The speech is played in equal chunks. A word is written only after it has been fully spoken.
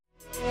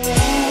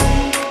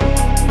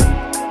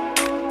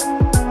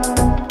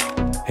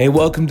Hey,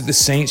 welcome to the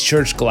Saints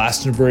Church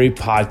Glastonbury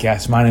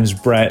podcast. My name is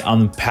Brett.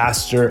 I'm the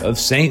pastor of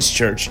Saints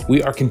Church.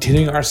 We are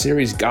continuing our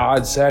series,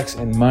 God, Sex,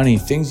 and Money,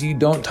 things you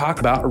don't talk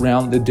about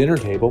around the dinner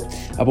table,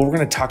 but we're going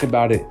to talk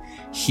about it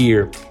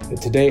here.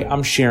 Today,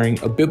 I'm sharing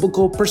a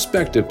biblical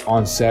perspective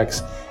on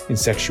sex and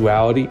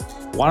sexuality.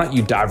 Why don't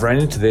you dive right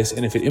into this?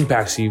 And if it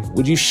impacts you,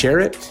 would you share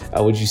it?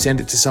 Would you send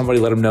it to somebody?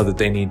 Let them know that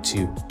they need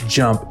to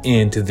jump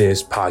into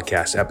this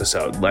podcast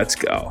episode. Let's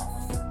go.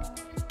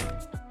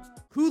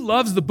 Who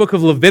loves the book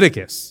of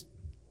Leviticus?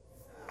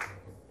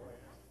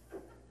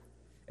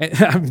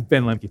 I'm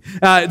Ben Lemke.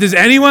 Does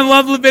anyone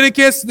love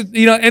Leviticus?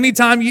 You know,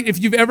 anytime,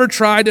 if you've ever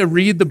tried to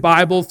read the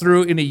Bible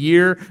through in a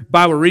year,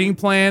 Bible reading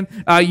plan,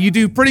 you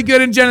do pretty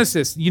good in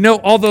Genesis. You know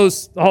all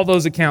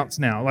those accounts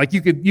now. Like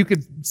you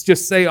could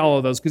just say all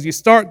of those because you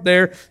start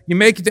there, you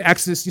make it to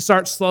Exodus, you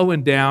start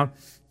slowing down.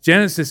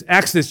 Genesis,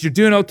 Exodus, you're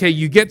doing okay.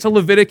 You get to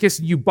Leviticus,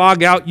 and you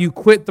bog out, you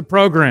quit the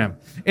program.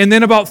 And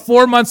then about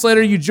 4 months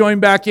later, you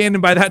join back in,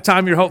 and by that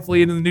time, you're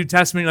hopefully into the New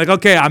Testament. You're like,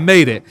 okay, I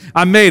made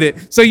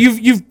it. So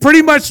you've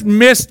pretty much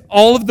missed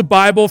all of the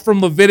Bible from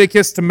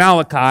Leviticus to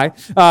Malachi,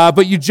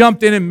 but you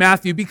jumped in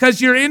Matthew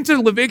because you're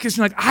into Leviticus.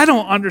 You're like, I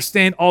don't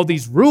understand all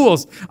these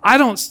rules. I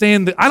don't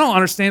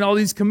understand all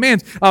these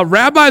commands.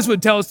 Rabbis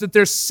would tell us that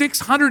there's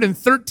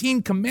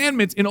 613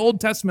 commandments in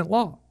Old Testament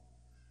law.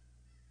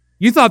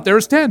 You thought there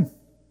was 10.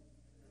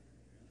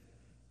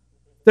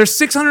 There's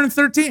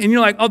 613, and you're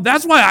like, oh,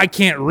 that's why I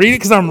can't read it,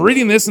 because I'm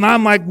reading this, and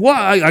I'm like,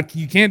 what?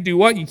 You can't do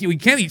what? You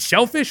can't eat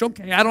shellfish?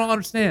 Okay, I don't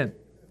understand.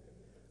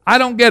 I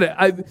don't get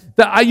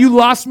it. You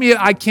lost me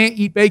at I can't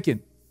eat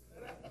bacon.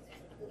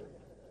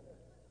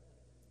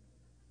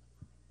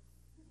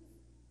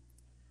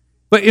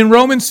 But in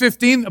Romans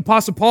 15,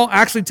 Apostle Paul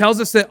actually tells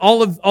us that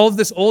all of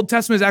this Old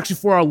Testament is actually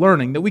for our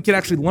learning, that we can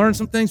actually learn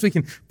some things, we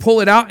can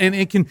pull it out, and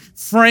it can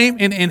frame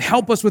and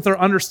help us with our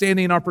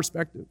understanding and our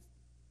perspective.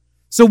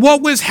 So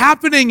what was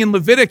happening in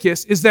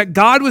Leviticus is that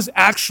God was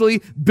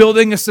actually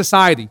building a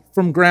society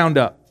from ground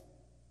up.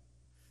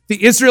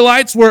 The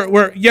Israelites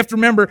were you have to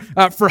remember,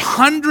 for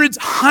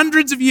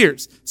hundreds of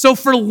years, so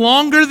for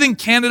longer than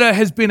Canada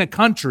has been a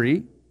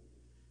country,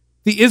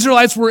 the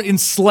Israelites were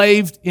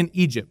enslaved in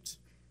Egypt.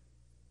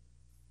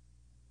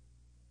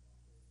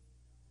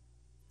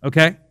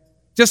 Okay?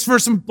 Just for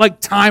some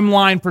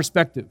timeline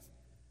perspective.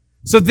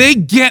 So they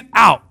get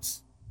out.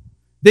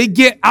 They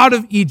get out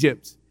of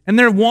Egypt. And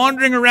they're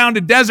wandering around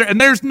a desert, and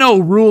there's no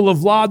rule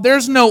of law.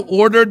 There's no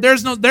order.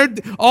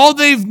 All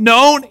they've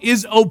known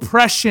is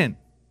oppression.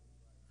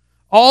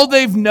 All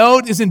they've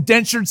known is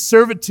indentured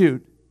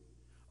servitude.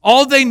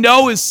 All they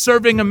know is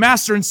serving a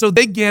master. And so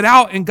they get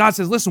out, and God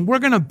says, listen, we're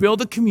going to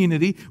build a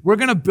community. We're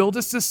going to build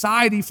a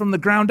society from the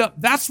ground up.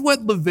 That's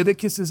what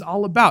Leviticus is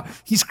all about.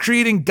 He's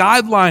creating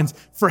guidelines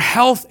for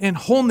health and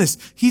wholeness.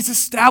 He's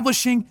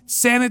establishing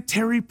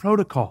sanitary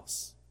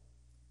protocols.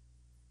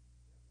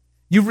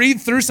 You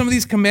read through some of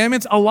these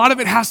commandments, a lot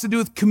of it has to do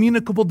with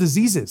communicable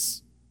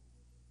diseases.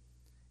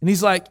 And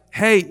he's like,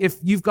 hey, if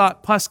you've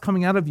got pus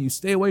coming out of you,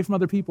 stay away from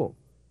other people.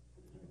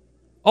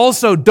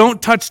 Also,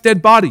 don't touch dead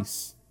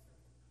bodies.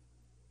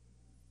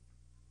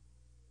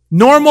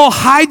 Normal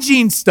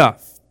hygiene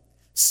stuff.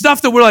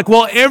 Stuff that we're like,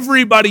 well,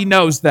 everybody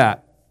knows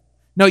that.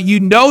 No, you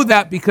know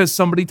that because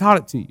somebody taught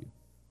it to you.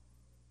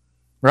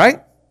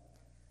 Right?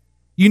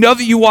 You know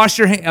that you wash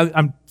your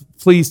hands.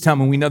 Please tell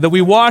me we know that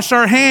we wash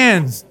our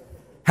hands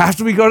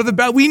after we go to the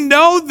bed. We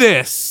know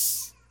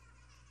this.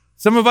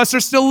 Some of us are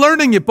still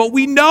learning it, but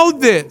we know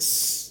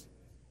this.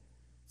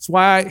 That's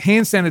why I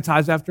hand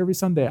sanitize after every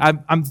Sunday.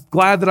 I'm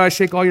glad that I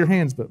shake all your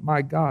hands, but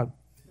my God.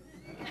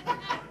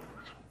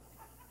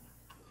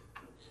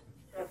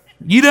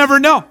 You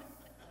never know.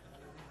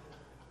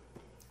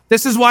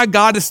 This is why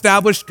God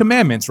established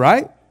commandments,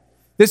 right?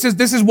 This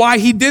is why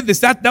he did this.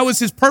 That was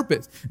his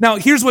purpose. Now,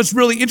 here's what's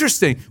really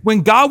interesting.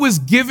 When God was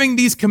giving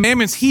these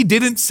commandments, he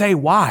didn't say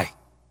why.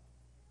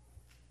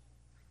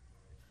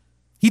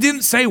 He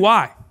didn't say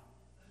why.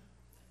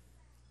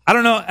 I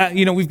don't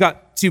know, we've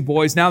got two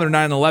boys now, they're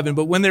 9 and 11,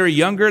 but when they were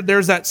younger,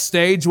 there's that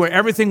stage where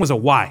everything was a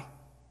why.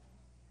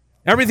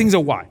 Everything's a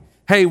why.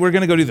 Hey, we're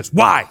going to go do this.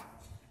 Why?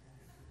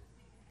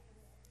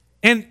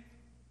 And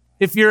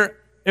if you're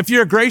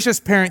a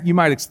gracious parent, you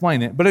might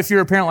explain it, but if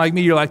you're a parent like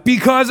me, you're like,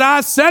 because I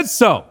said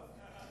so.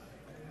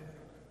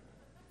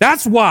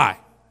 That's why.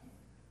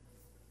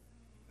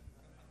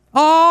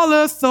 All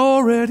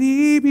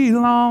authority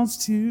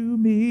belongs to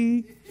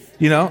me.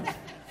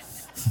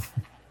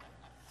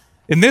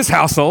 In this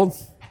household,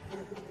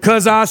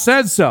 because I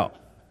said so.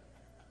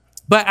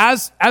 But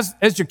as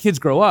your kids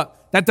grow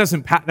up, that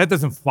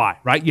doesn't fly,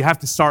 right? You have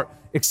to start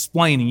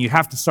explaining. You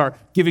have to start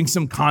giving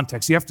some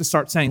context. You have to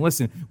start saying,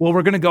 listen, well,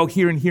 we're going to go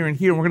here and here and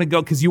here, and we're going to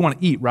go because you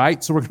want to eat,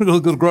 right? So we're going to go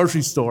to the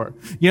grocery store.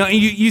 And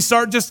you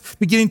start just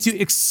beginning to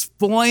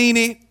explain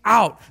it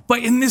out. But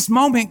in this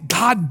moment,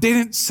 God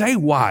didn't say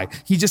why.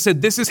 He just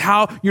said, this is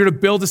how you're to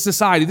build a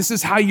society. This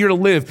is how you're to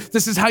live.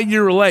 This is how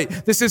you relate.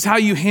 This is how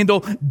you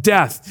handle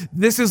death.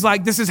 This is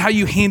how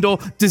you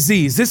handle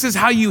disease. This is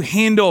how you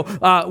handle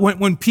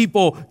when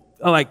people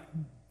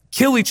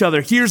kill each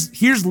other.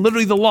 Here's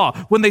literally the law.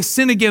 When they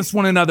sin against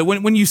one another,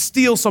 when you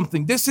steal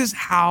something, this is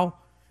how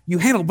you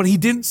handle it. But he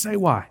didn't say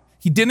why.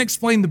 He didn't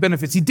explain the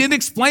benefits. He didn't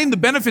explain the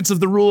benefits of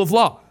the rule of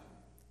law.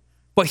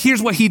 But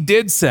here's what he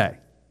did say.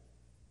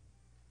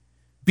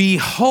 Be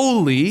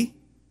holy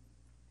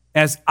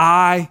as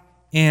I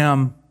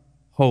am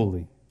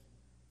holy.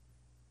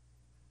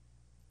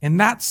 And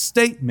that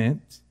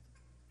statement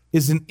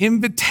is an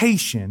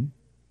invitation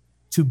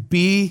to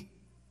be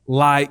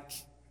like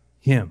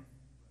him.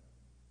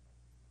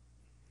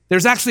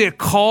 There's actually a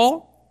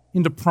call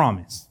and a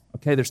promise.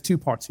 Okay, there's two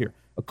parts here.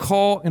 A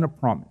call and a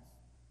promise.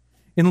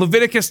 In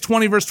Leviticus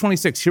 20, verse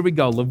 26, here we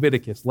go,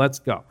 Leviticus, let's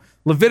go.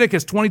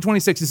 Leviticus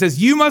 20:26, it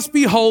says, you must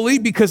be holy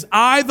because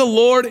I, the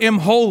Lord, am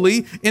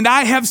holy, and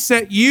I have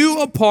set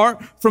you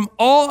apart from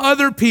all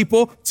other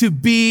people to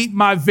be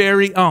my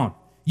very own.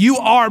 You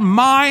are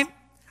mine.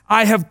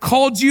 I have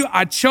called you.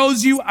 I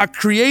chose you. I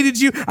created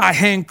you. I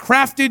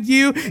handcrafted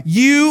you.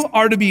 You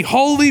are to be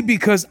holy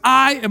because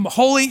I am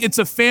holy. It's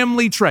a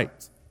family trait.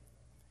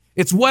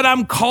 It's what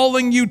I'm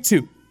calling you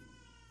to.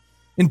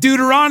 In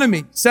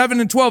Deuteronomy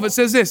 7:12, it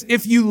says this,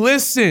 if you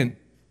listen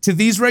to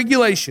these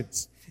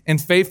regulations and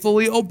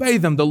faithfully obey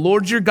them, the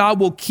Lord your God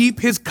will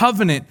keep his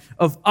covenant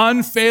of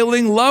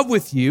unfailing love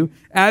with you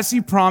as he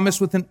promised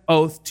with an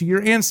oath to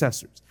your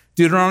ancestors.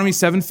 Deuteronomy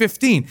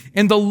 7:15,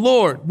 and the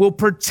Lord will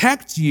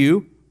protect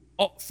you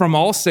from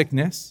all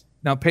sickness.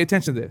 Now pay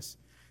attention to this.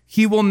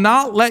 He will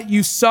not let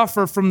you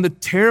suffer from the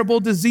terrible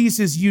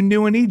diseases you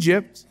knew in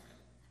Egypt,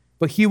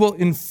 but he will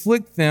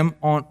inflict them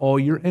on all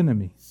your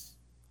enemies.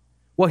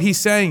 What he's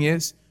saying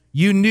is,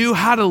 you knew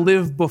how to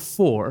live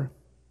before,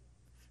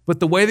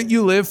 but the way that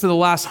you lived for the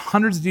last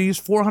hundreds of years,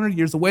 400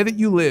 years, the way that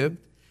you lived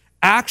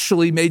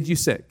actually made you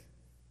sick.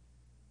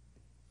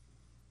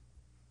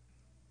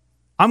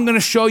 I'm going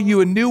to show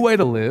you a new way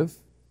to live,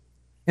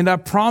 and I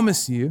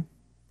promise you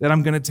that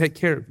I'm going to take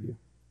care of you.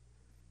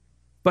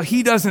 But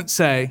he doesn't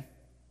say,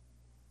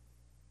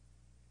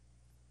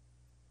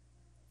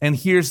 and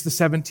here's the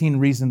 17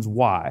 reasons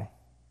why.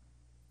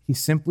 He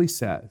simply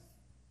says,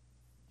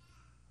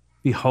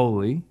 be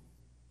holy,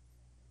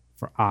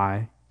 for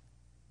I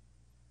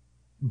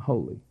am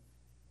holy.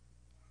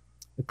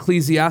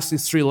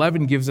 Ecclesiastes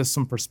 3:11 gives us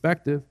some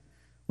perspective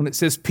when it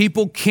says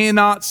people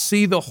cannot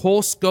see the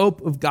whole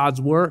scope of God's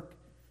work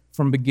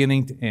from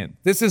beginning to end.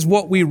 This is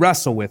what we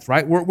wrestle with,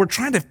 right? We're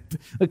trying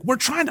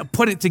to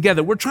put it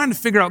together. We're trying to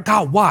figure out,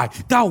 God, why?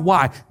 God,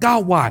 why?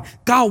 God, why?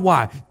 God,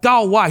 why?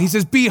 God, why? He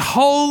says, be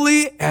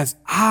holy as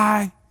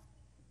I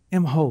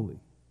am holy.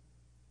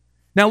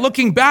 Now,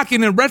 looking back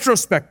in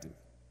retrospective,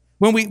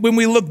 when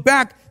we look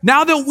back,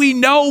 now that we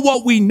know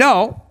what we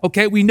know,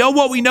 okay, we know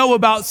what we know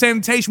about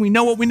sanitation, we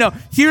know what we know.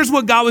 Here's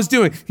what God was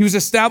doing. He was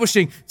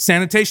establishing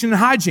sanitation and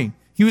hygiene.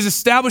 He was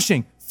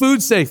establishing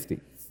food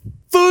safety.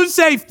 Food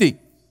safety.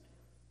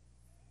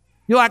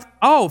 You're like,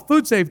 oh,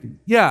 food safety.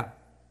 Yeah.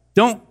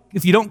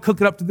 If you don't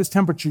cook it up to this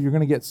temperature, you're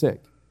going to get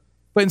sick.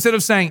 But instead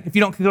of saying, if you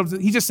don't cook it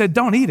up, he just said,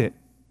 don't eat it.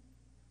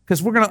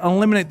 Because we're going to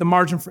eliminate the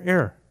margin for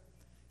error.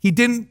 He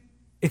didn't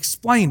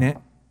explain it,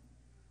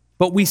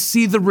 but we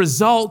see the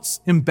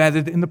results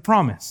embedded in the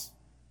promise.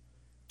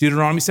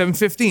 Deuteronomy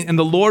 7:15, and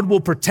the Lord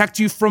will protect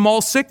you from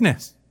all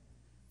sickness.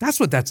 That's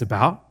what that's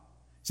about.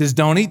 He says,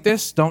 don't eat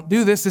this, don't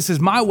do this, this is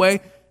my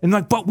way. And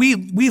like, but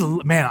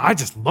man, I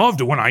just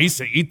loved it when I used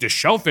to eat the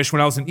shellfish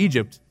when I was in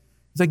Egypt.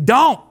 He's like,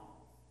 don't.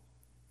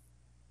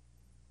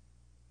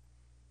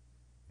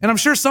 And I'm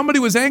sure somebody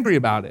was angry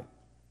about it.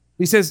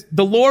 He says,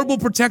 the Lord will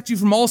protect you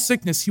from all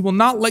sickness. He will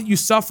not let you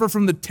suffer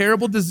from the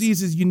terrible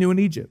diseases you knew in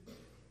Egypt,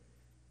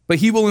 but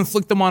he will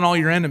inflict them on all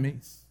your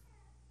enemies.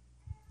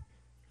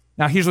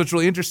 Now, here's what's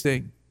really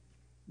interesting.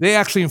 They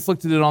actually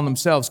inflicted it on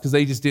themselves because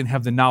they just didn't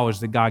have the knowledge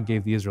that God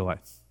gave the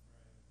Israelites.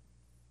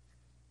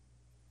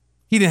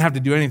 He didn't have to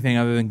do anything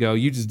other than go,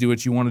 you just do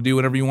what you want to do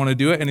whenever you want to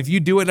do it. And if you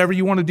do whatever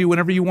you want to do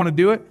whenever you want to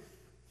do it,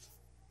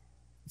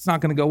 it's not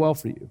going to go well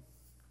for you.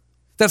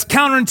 That's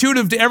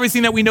counterintuitive to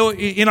everything that we know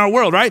in our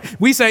world, right?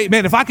 We say,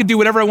 man, if I could do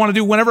whatever I want to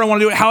do, whenever I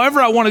want to do it,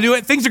 however I want to do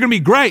it, things are going to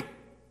be great.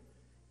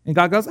 And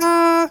God goes,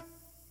 I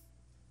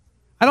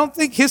don't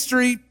think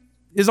history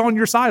is on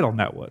your side on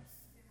that one.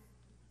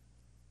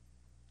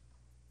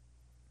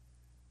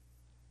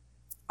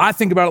 I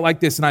think about it like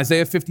this in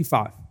Isaiah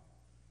 55.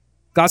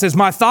 God says,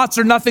 my thoughts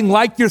are nothing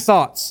like your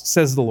thoughts,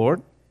 says the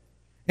Lord.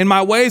 And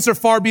my ways are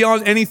far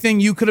beyond anything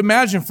you could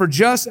imagine. For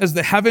just as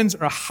the heavens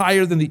are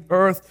higher than the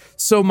earth,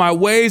 so my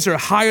ways are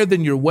higher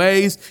than your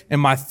ways, and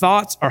my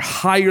thoughts are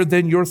higher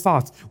than your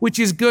thoughts. Which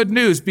is good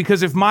news,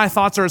 because if my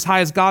thoughts are as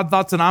high as God's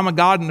thoughts, then I'm a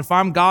God. And if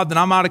I'm God, then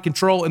I'm out of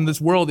control, and this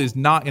world is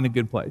not in a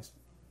good place.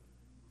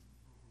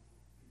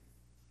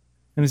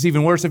 And it's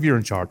even worse if you're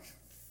in charge.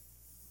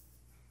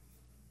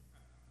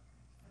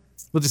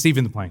 We'll just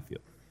even the playing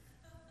field.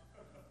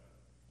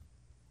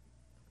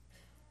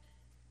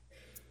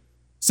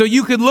 So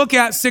you could look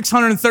at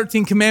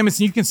 613 commandments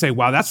and you can say,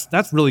 wow,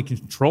 that's really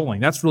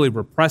controlling. That's really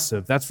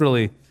repressive. That's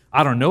really,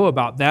 I don't know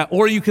about that.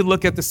 Or you could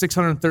look at the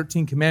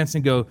 613 commandments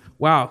and go,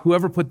 wow,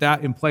 whoever put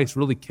that in place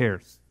really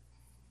cares.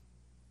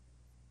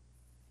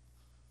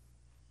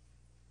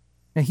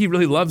 And he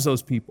really loves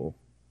those people.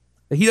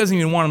 That he doesn't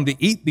even want them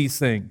to eat these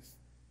things.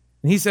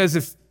 And he says,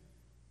 if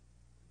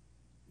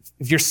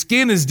your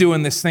skin is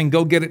doing this thing,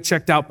 go get it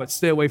checked out, but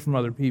stay away from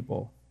other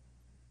people.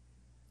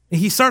 And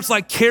he starts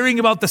like caring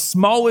about the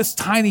smallest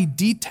tiny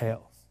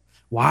details.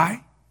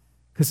 Why?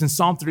 Because in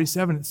Psalm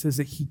 37, it says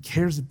that he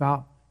cares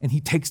about and he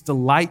takes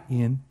delight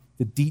in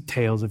the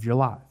details of your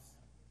life.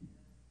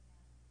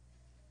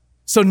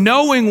 So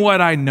knowing what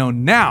I know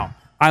now,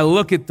 I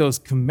look at those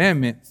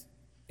commandments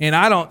and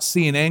I don't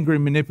see an angry,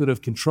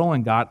 manipulative,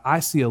 controlling God. I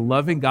see a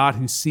loving God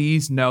who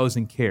sees, knows,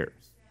 and cares.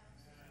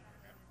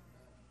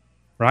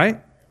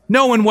 Right?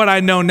 Knowing what I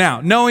know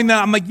now. Knowing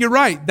that I'm like, you're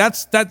right.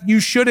 That you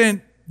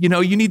shouldn't, you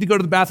need to go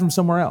to the bathroom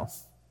somewhere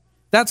else.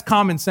 That's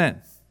common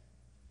sense.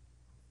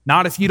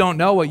 Not if you don't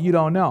know what you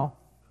don't know.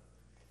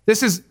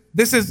 This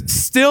is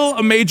still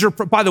a major,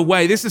 by the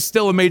way, this is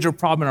still a major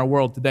problem in our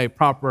world today,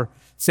 proper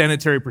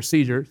sanitary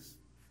procedures.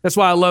 That's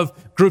why I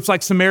love groups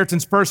like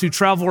Samaritan's Purse who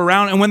travel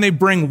around, and when they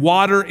bring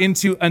water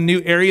into a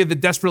new area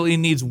that desperately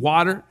needs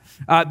water,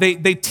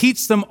 they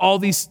teach them all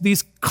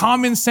these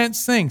common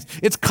sense things.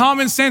 It's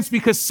common sense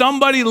because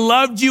somebody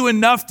loved you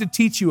enough to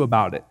teach you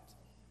about it.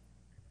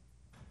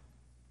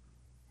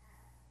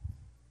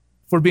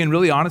 If we're being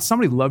really honest,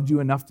 somebody loved you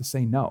enough to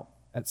say no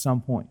at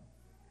some point.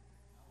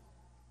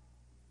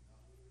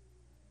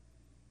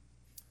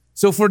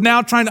 So if we're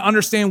now trying to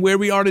understand where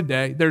we are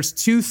today, there's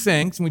two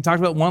things, and we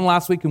talked about one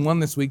last week and one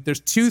this week, there's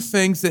two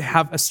things that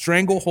have a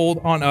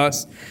stranglehold on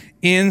us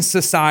in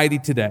society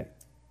today.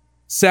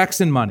 Sex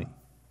and money.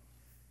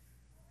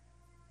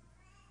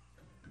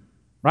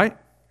 Right?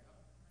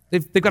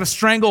 They've got a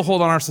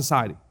stranglehold on our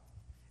society.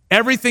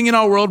 Everything in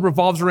our world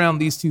revolves around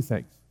these two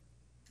things.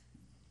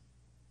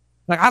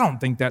 Like, I don't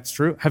think that's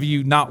true. Have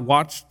you not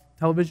watched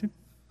television?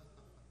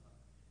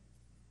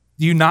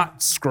 Do you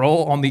not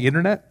scroll on the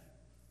internet?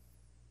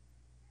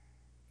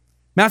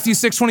 Matthew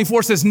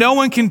 6:24 says, no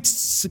one can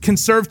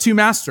serve two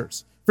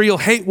masters, for you'll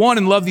hate one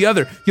and love the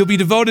other. You'll be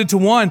devoted to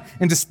one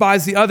and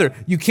despise the other.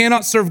 You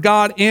cannot serve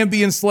God and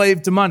be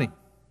enslaved to money.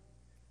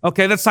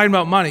 Okay, that's talking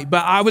about money,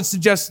 but I would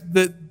suggest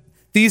that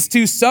these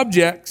two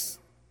subjects,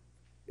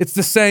 it's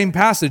the same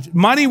passage.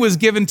 Money was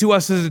given to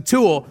us as a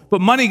tool, but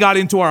money got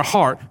into our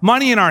heart.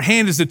 Money in our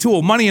hand is a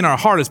tool. Money in our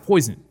heart is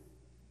poison.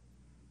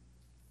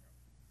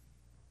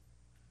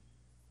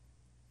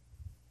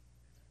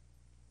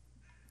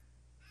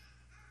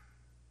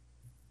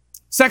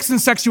 Sex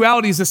and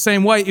sexuality is the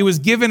same way. It was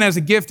given as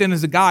a gift and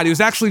as a God. It was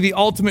actually the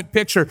ultimate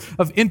picture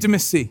of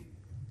intimacy.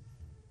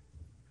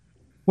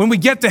 When we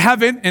get to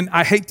heaven, and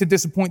I hate to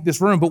disappoint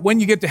this room, but when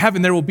you get to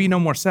heaven, there will be no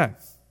more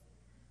sex.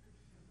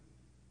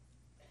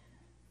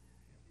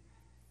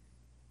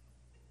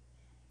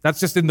 That's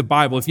just in the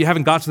Bible. If you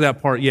haven't got to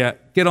that part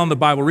yet, get on the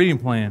Bible reading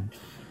plan.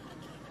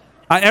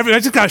 I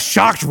just got a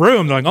shocked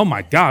room. They're like, oh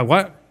my God,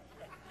 what?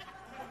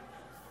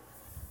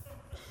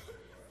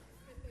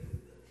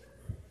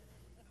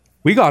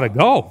 We got to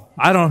go.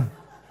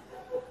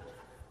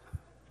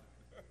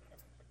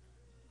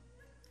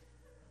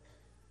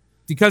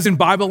 Because in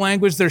Bible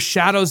language, there's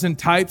shadows and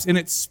types, and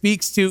it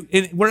speaks to,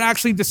 we're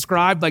actually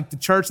described like the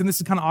church, and this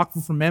is kind of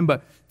awkward for men,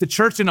 but the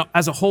church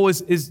as a whole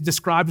is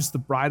described as the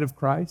bride of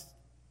Christ.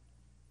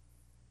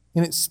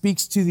 And it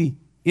speaks to the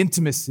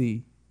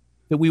intimacy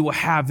that we will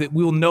have, that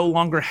we will no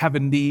longer have a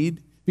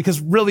need,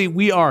 because really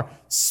we are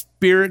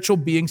spiritual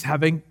beings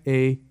having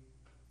a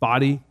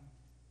body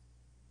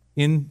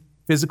in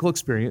physical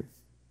experience.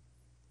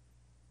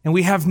 And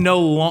we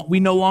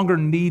no longer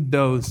need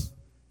those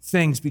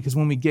things, because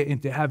when we get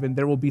into heaven,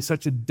 there will be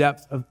such a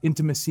depth of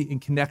intimacy and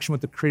connection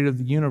with the creator of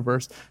the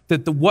universe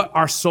that what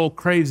our soul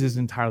craves is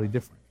entirely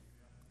different.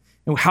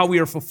 And how we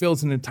are fulfilled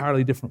is an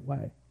entirely different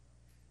way.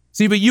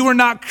 See, but you were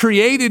not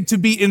created to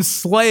be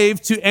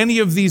enslaved to any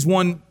of these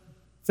one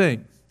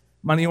things,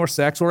 money or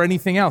sex or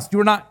anything else. You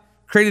were not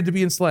created to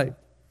be enslaved.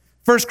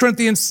 1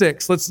 Corinthians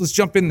 6, let's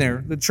jump in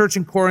there. The church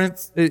in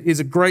Corinth is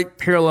a great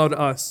parallel to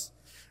us.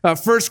 1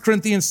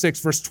 Corinthians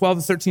 6, verse 12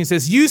 to 13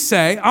 says, you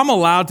say, I'm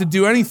allowed to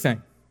do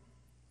anything,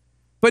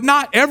 but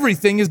not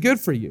everything is good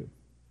for you.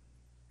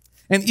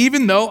 And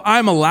even though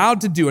I'm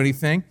allowed to do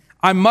anything,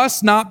 I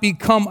must not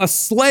become a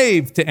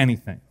slave to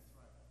anything.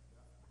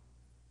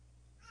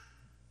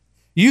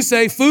 You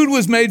say food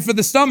was made for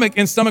the stomach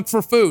and stomach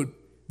for food.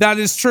 That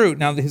is true.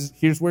 Now,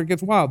 here's where it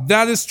gets wild.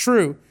 That is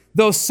true,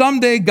 though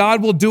someday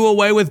God will do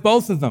away with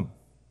both of them.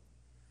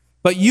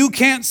 But you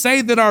can't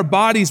say that our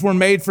bodies were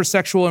made for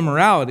sexual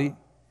immorality.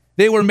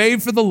 They were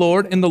made for the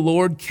Lord, and the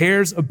Lord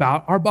cares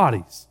about our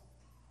bodies.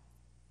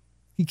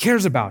 He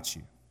cares about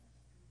you.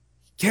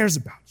 He cares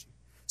about you.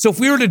 So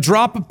if we were to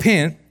drop a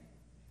pin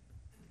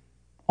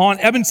on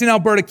Edmonton,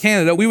 Alberta,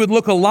 Canada, we would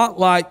look a lot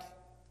like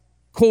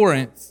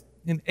Corinth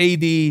in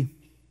AD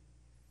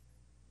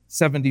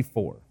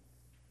 74.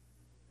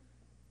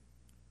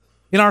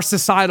 In our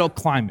societal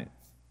climate,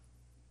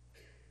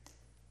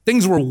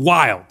 things were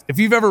wild. If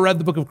you've ever read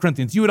the book of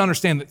Corinthians, you would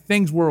understand that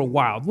things were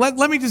wild. Let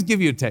me just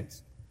give you a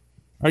taste.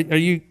 Are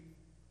you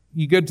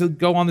good to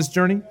go on this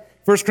journey?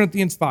 1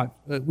 Corinthians 5.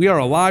 We are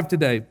alive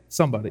today.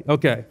 Somebody.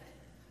 Okay.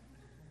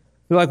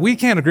 They're like, we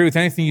can't agree with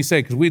anything you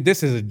say because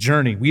this is a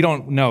journey. We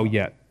don't know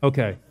yet.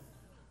 Okay. It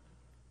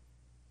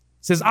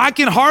says, I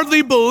can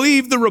hardly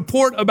believe the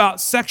report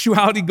about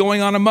sexuality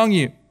going on among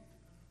you.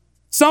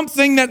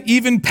 Something that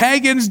even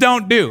pagans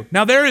don't do.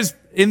 Now there is,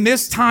 in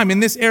this time, in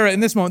this era, in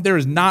this moment, there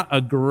is not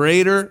a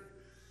greater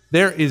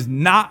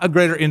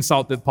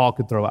insult that Paul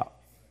could throw out.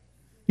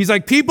 He's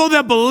like, people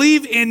that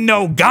believe in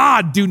no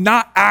God do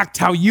not act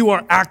how you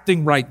are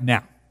acting right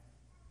now.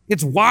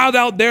 It's wild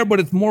out there,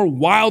 but it's more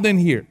wild in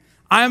here.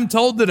 I am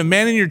told that a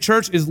man in your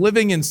church is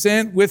living in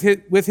sin with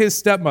his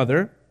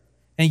stepmother,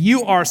 and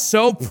you are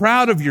so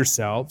proud of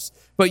yourselves,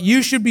 but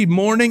you should be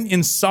mourning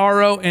in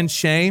sorrow and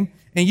shame,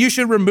 and you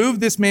should remove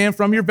this man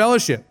from your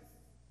fellowship.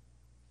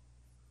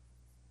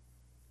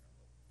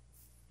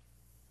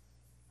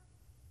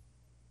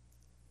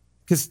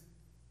 Because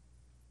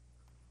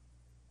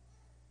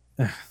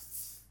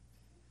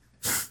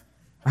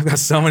I've got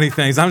so many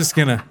things. I'm just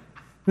going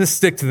to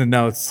stick to the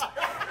notes.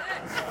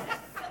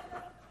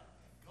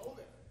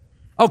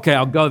 Okay,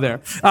 I'll go there.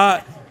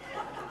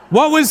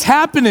 What was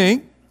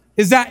happening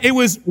is that it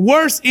was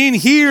worse in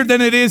here than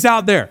it is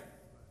out there.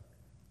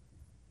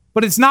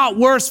 But it's not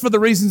worse for the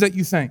reasons that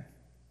you think.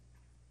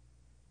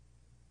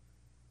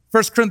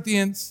 1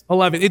 Corinthians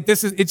 11, it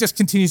just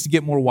continues to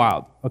get more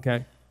wild,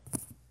 okay?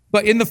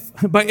 But in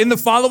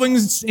the following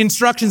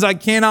instructions, I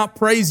cannot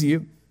praise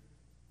you.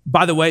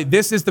 By the way,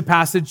 this is the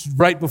passage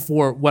right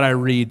before what I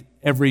read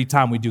every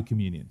time we do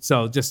communion.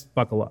 So just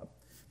buckle up.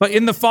 But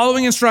in the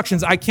following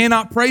instructions, I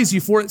cannot praise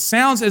you, for it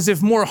sounds as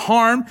if more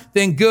harm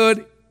than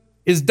good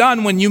is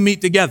done when you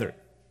meet together.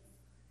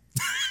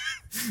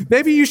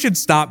 Maybe you should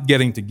stop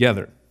getting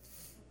together.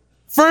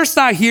 First,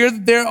 I hear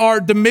that there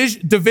are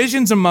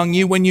divisions among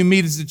you when you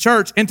meet as a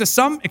church, and to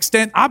some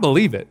extent, I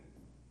believe it.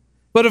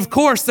 But of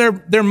course,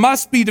 there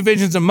must be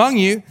divisions among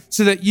you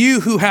so that you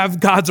who have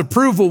God's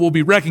approval will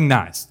be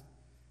recognized.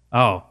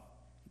 Oh,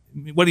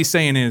 what he's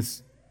saying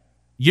is,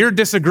 you're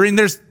disagreeing.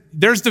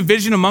 There's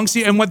division amongst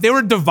you, and what they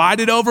were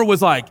divided over was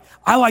like,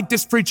 I like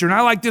this preacher, and I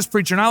like this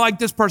preacher, and I like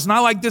this person, I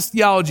like this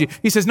theology.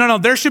 He says, no,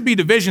 there should be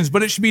divisions,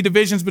 but it should be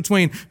divisions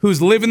between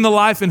who's living the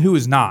life and who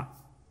is not.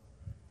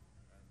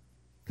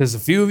 Because a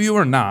few of you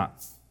are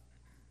not.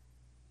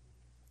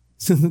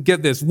 So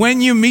get this.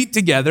 When you meet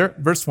together,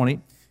 verse 20,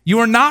 you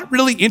are not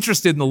really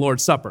interested in the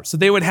Lord's Supper. So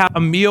they would have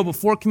a meal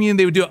before communion.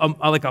 They would do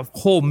a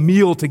whole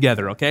meal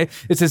together, okay?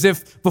 It's as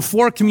if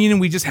before communion,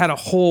 we just had a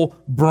whole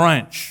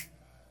brunch.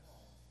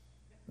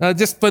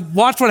 But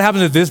watch what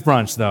happens at this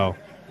brunch, though.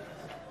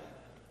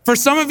 For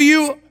some of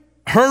you,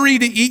 hurry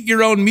to eat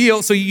your own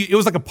meal. So it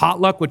was like a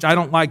potluck, which I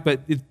don't like,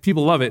 but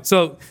people love it.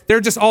 So they're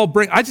just all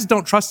I just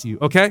don't trust you,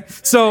 okay?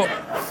 So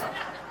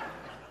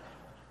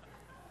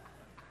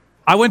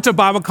I went to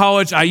Bible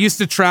college. I used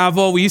to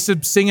travel. We used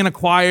to sing in a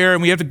choir,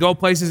 and we had to go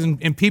places,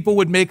 and people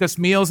would make us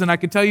meals, and I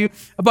can tell you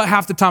about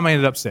half the time I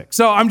ended up sick.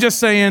 So I'm just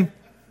saying,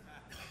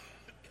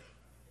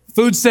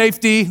 food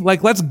safety,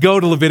 let's go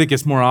to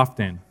Leviticus more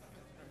often.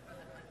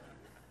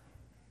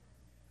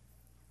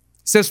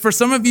 It says, for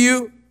some of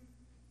you,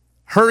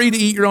 hurry to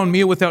eat your own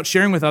meal without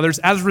sharing with others.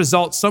 As a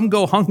result, some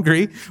go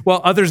hungry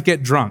while others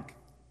get drunk.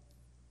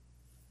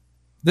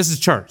 This is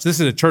church. This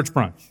is a church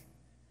brunch.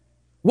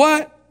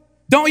 What?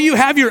 Don't you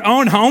have your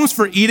own homes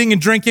for eating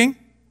and drinking?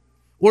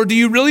 Or do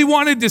you really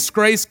want to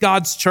disgrace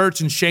God's church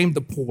and shame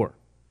the poor?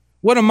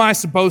 What am I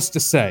supposed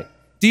to say?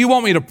 Do you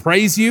want me to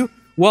praise you?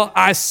 Well,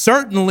 I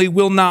certainly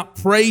will not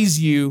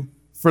praise you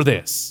for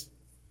this.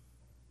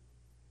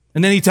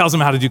 And then he tells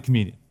them how to do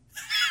communion.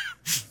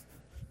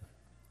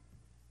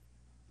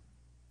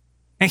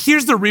 And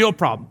here's the real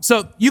problem.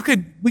 So we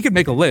could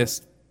make a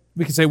list.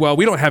 We could say, well,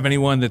 we don't have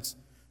anyone that's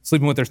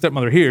sleeping with their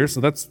stepmother here,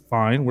 so that's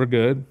fine. We're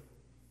good.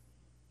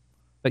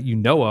 That you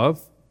know of.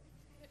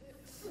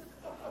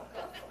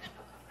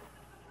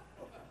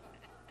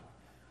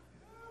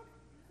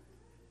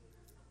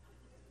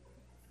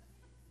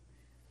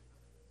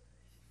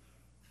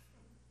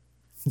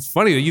 It's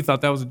funny that you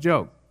thought that was a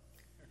joke.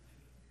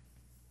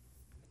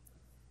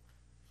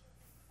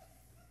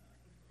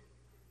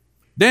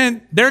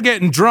 Then they're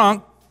getting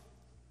drunk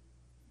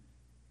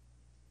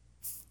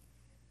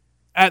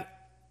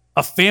at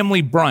a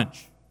family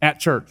brunch at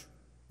church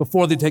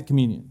before they take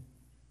communion.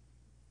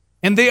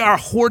 And they are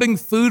hoarding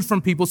food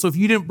from people, so if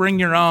you didn't bring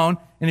your own,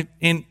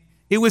 and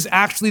it was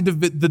actually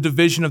the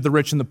division of the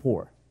rich and the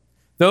poor.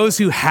 Those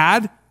who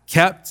had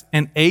kept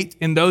and ate,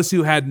 and those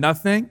who had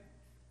nothing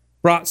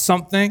brought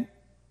something,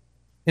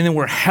 and then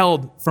were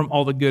held from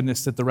all the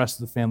goodness that the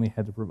rest of the family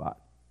had to provide.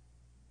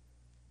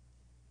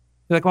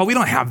 They're like, well, we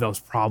don't have those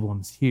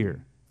problems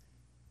here.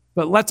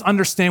 But let's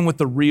understand what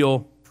the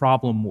real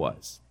problem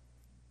was.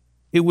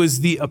 It was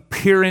the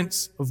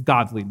appearance of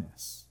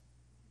godliness.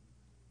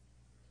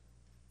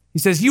 He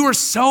says, you are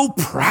so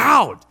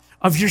proud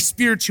of your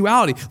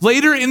spirituality.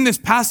 Later in this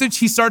passage,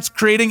 he starts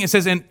creating, it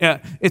says,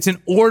 it's an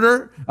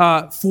order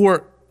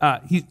for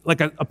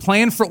a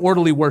plan for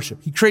orderly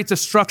worship. He creates a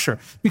structure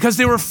because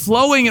they were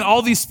flowing in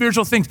all these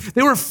spiritual things.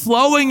 They were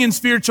flowing in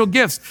spiritual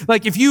gifts.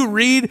 Like if you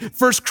read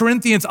 1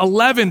 Corinthians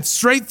 11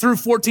 straight through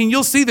 14,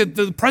 you'll see that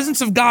the presence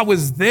of God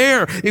was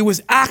there. It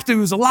was active.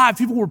 It was alive.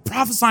 People were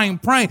prophesying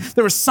and praying.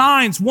 There were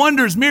signs,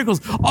 wonders, miracles.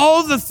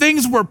 All the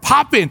things were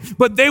popping,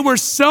 but they were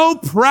so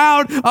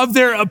proud of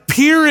their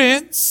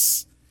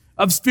appearance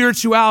of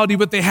spirituality,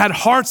 but they had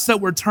hearts that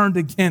were turned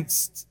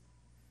against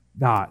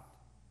God.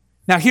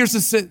 Now, here's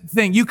the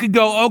thing. You could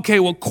go, okay,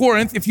 well,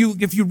 Corinth, if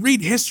you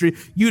read history,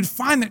 you'd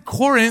find that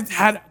Corinth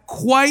had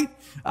quite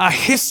a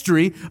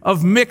history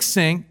of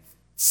mixing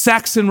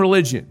sex and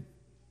religion.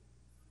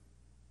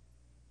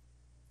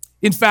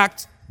 In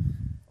fact,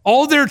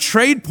 all their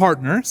trade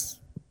partners,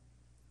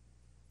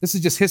 this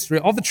is just history,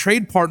 all the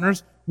trade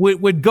partners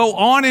would go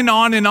on and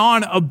on and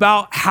on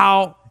about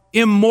how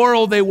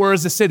immoral they were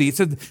as a city. It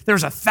said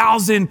there's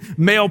 1,000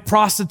 male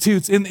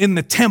prostitutes in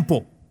the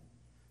temple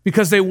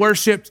because they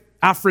worshiped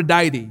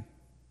Aphrodite.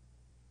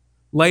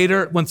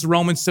 Later, once the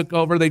Romans took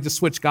over, they just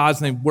switched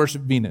gods and they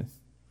worshiped Venus.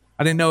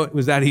 I didn't know it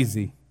was that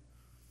easy.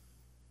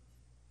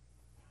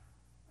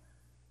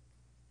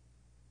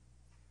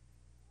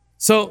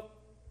 So,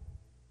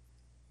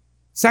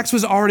 sex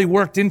was already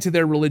worked into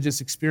their religious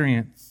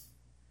experience.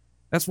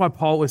 That's why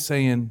Paul was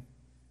saying,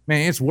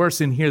 man, it's worse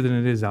in here than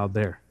it is out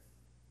there.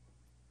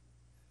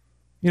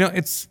 You know,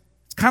 it's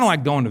kind of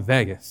like going to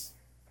Vegas.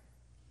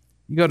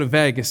 You go to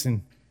Vegas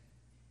and,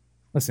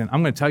 listen,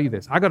 I'm going to tell you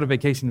this. I go to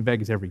vacation in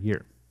Vegas every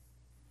year.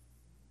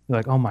 You're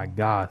like, oh my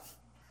God.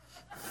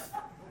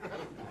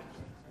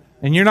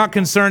 And you're not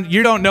concerned,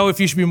 you don't know if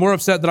you should be more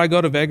upset that I go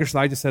to Vegas or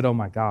I just said, oh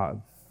my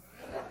God.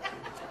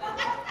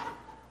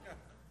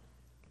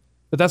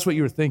 But that's what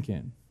you were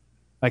thinking.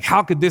 Like,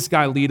 how could this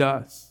guy lead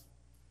us?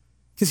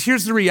 Because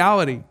here's the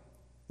reality.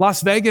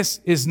 Las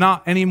Vegas is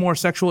not any more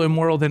sexual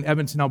immoral than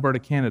Edmonton, Alberta,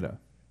 Canada.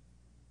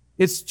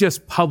 It's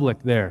just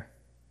public there.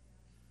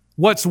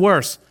 What's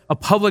worse, a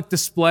public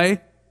display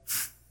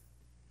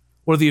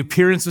or the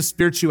appearance of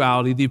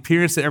spirituality, the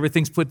appearance that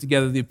everything's put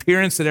together, the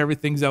appearance that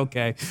everything's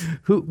okay?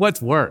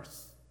 What's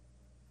worse,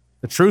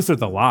 the truth or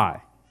the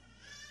lie?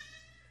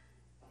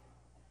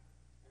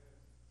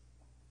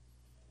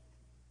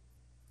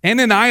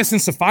 Ananias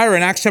and Sapphira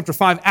in Acts chapter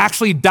 5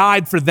 actually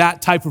died for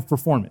that type of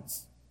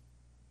performance.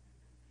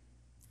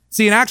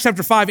 See, in Acts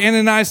chapter 5,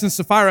 Ananias and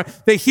Sapphira,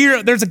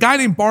 there's a guy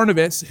named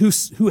Barnabas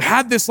who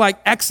had this like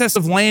excess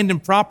of land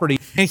and property.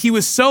 And he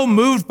was so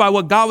moved by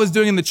what God was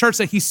doing in the church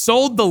that he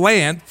sold the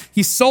land.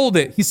 He sold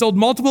it. He sold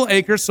multiple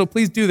acres, so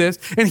please do this.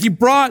 And he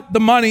brought the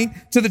money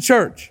to the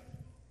church.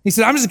 He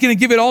said, I'm just going to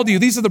give it all to you.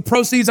 These are the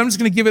proceeds. I'm just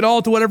going to give it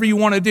all to whatever you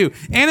want to do.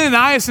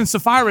 Ananias and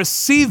Sapphira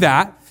see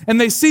that, and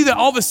they see that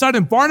all of a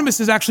sudden Barnabas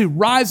is actually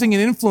rising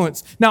in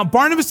influence. Now,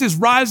 Barnabas is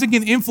rising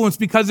in influence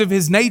because of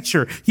his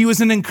nature. He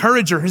was an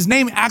encourager. His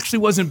name actually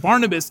wasn't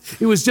Barnabas.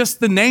 It was just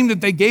the name that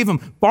they gave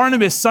him.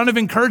 Barnabas, son of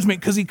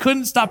encouragement, because he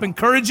couldn't stop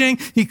encouraging.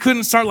 He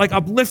couldn't start like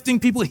uplifting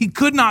people. He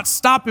could not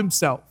stop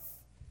himself.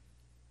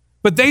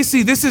 But they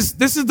see this is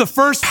the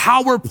first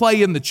power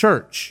play in the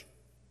church.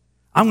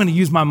 I'm going to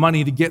use my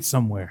money to get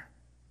somewhere.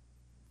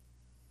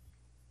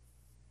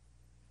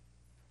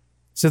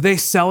 So they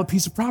sell a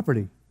piece of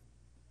property.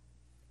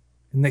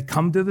 And they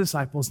come to the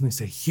disciples and they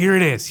say, here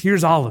it is.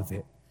 Here's all of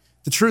it.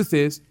 The truth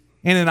is,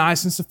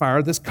 Ananias and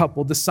Sapphira, this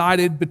couple,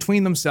 decided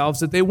between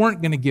themselves that they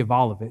weren't going to give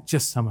all of it,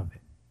 just some of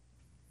it.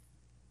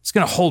 It's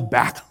going to hold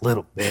back a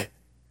little bit.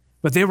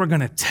 But they were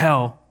going to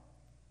tell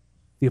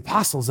the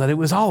apostles that it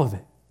was all of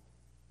it.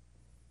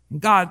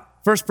 And God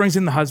first brings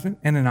in the husband,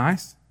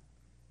 Ananias.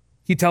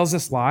 He tells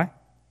this lie.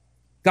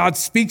 God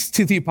speaks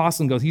to the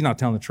apostle and goes, he's not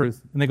telling the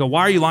truth. And they go, why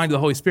are you lying to the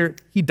Holy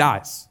Spirit? He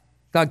dies.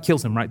 God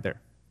kills him right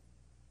there.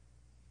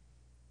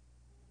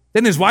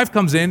 Then his wife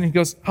comes in and he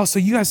goes, oh, so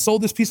you guys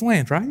sold this piece of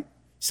land, right?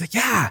 She's like,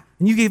 yeah.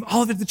 And you gave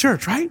all of it to the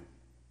church, right?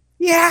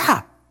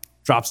 Yeah.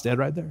 Drops dead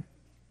right there.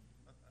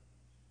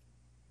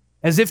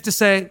 As if to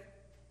say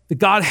that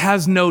God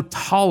has no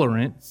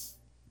tolerance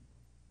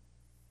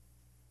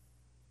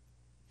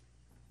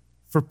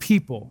for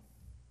people,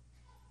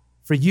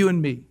 for you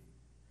and me,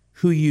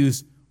 who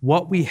use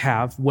what we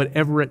have,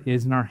 whatever it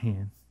is in our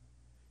hands,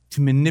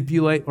 to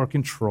manipulate or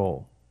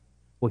control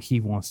what he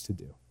wants to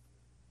do.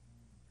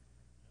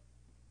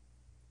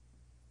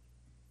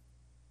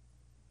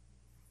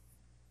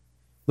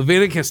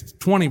 Leviticus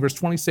 20, verse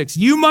 26,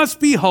 you must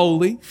be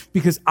holy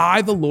because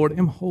I, the Lord,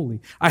 am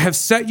holy. I have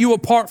set you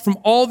apart from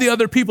all the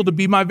other people to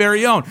be my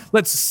very own.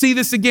 Let's see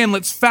this again.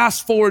 Let's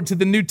fast forward to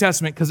the New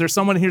Testament because there's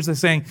someone here that's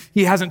saying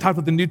he hasn't talked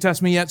about the New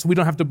Testament yet, so we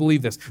don't have to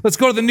believe this. Let's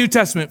go to the New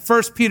Testament,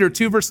 1 Peter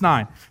 2, verse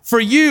 9. For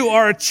you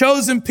are a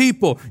chosen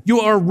people. You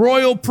are a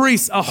royal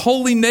priest, a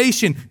holy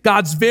nation,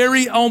 God's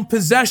very own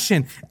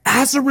possession.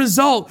 As a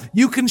result,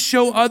 you can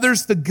show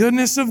others the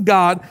goodness of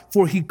God,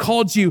 for he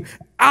called you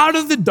out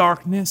of the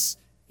darkness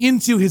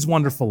into his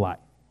wonderful light.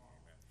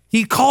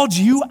 He called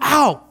you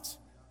out.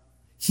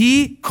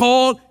 He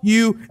called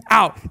you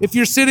out. If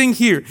you're sitting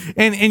here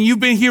and you've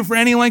been here for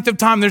any length of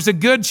time, there's a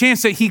good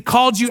chance that he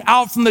called you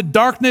out from the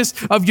darkness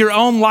of your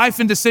own life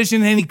and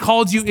decision, and he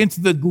called you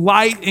into the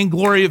light and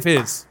glory of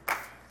his.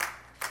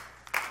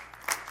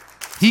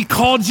 He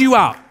called you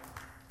out.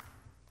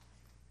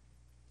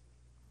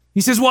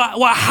 He says,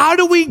 well, how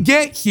do we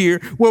get here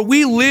where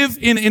we live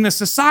in a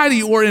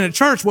society or in a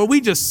church where we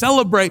just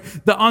celebrate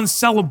the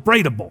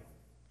uncelebratable?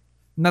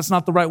 And that's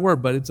not the right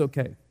word, but it's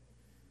okay.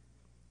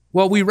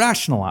 Well, we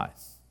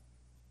rationalize.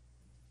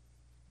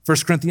 1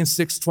 Corinthians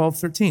 6, 12,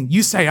 13.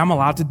 You say, I'm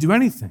allowed to do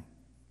anything,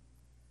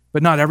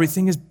 but not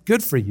everything is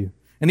good for you.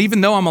 And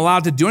even though I'm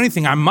allowed to do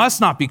anything, I must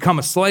not become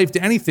a slave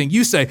to anything.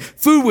 You say,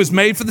 food was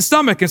made for the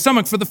stomach and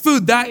stomach for the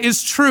food. That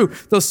is true,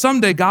 though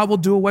someday God will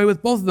do away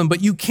with both of them.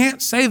 But you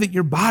can't say that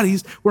your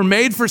bodies were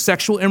made for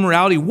sexual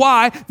immorality.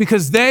 Why?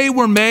 Because they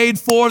were made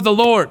for the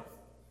Lord.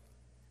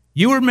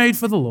 You were made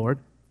for the Lord,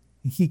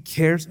 and he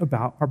cares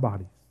about our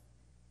bodies.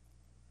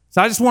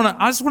 So I just want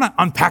to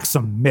unpack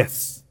some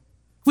myths.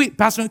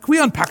 Pastor, can we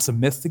unpack some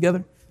myths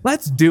together?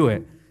 Let's do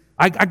it.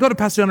 I go to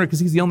Pastor Hunter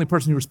because he's the only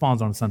person who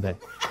responds on a Sunday.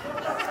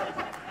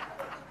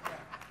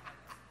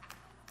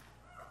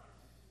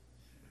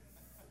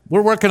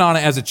 We're working on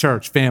it as a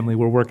church family.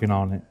 We're working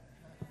on it.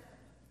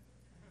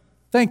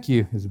 Thank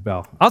you,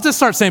 Isabel. I'll just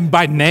start saying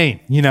by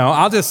name,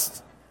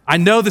 I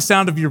know the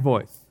sound of your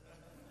voice.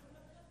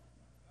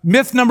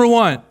 Myth number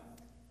 1,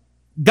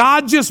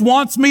 God just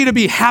wants me to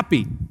be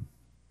happy.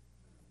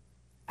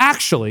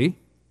 Actually,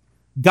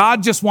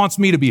 God just wants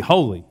me to be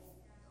holy.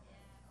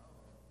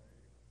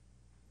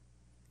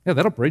 Yeah,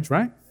 that'll preach,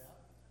 right?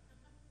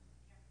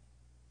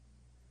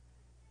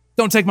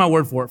 Don't take my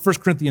word for it. 1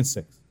 Corinthians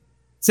 6. It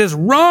says,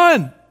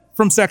 run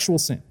from sexual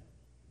sin.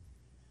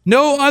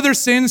 No other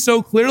sin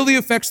so clearly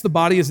affects the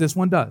body as this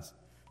one does.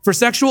 For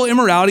sexual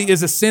immorality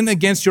is a sin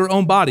against your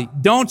own body.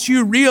 Don't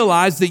you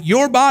realize that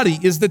your body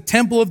is the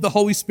temple of the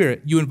Holy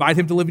Spirit? You invite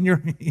him to live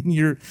in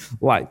your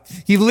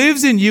life. He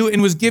lives in you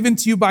and was given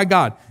to you by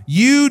God.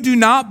 You do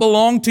not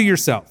belong to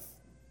yourself.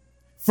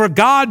 For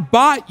God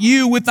bought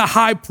you with a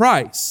high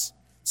price.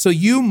 So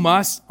you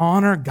must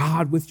honor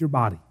God with your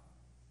body.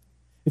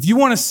 If you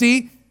want to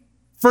see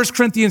 1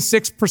 Corinthians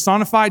 6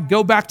 personified,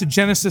 go back to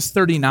Genesis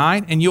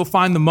 39 and you'll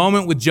find the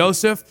moment with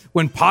Joseph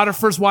when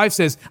Potiphar's wife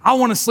says, I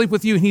want to sleep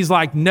with you. And he's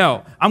like,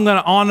 no, I'm going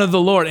to honor the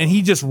Lord. And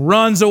he just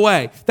runs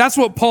away. That's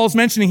what Paul's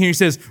mentioning here. He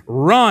says,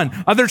 run.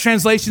 Other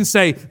translations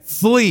say,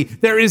 flee.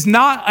 There is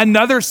not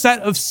another set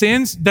of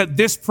sins that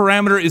this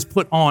parameter is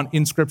put on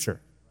in Scripture.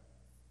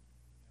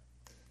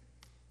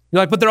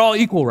 You're like, but they're all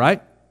equal,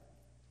 right?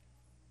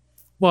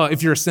 Well,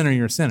 if you're a sinner,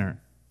 you're a sinner.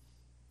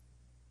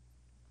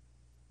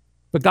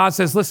 But God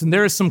says, listen,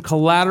 there is some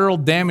collateral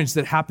damage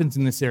that happens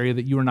in this area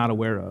that you are not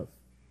aware of.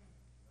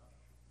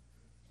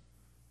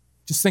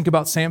 Just think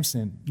about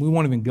Samson. We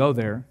won't even go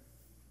there.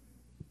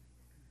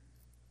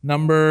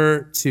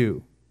 Number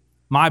 2,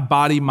 my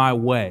body, my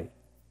way.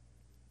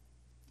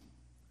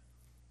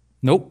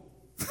 Nope.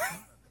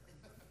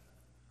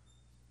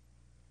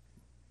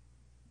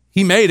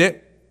 He made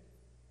it.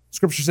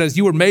 Scripture says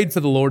you were made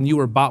for the Lord and you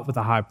were bought with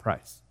a high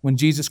price when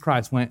Jesus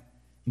Christ went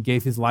and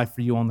gave his life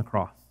for you on the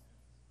cross.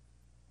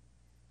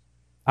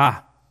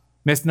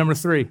 Myth number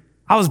 3.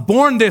 I was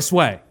born this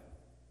way.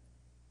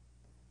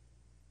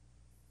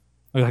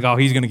 You're like, oh,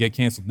 he's going to get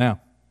canceled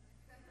now.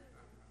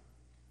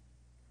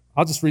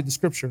 I'll just read the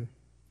scripture.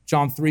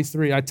 John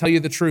 3:3. I tell you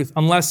the truth,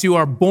 unless you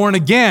are born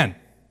again,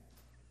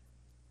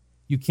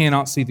 you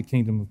cannot see the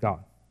kingdom of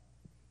God.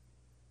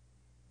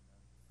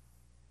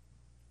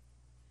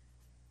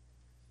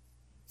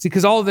 See,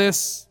 because all of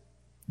this,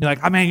 you're like,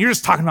 oh man, you're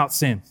just talking about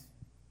sin.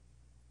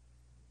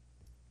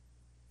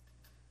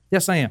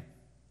 Yes, I am.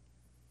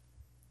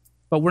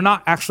 But we're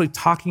not actually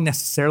talking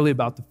necessarily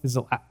about the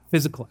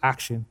physical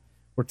action.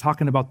 We're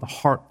talking about the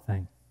heart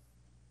thing.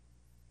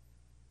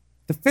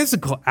 The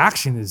physical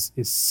action is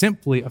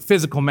simply a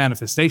physical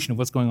manifestation of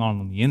what's going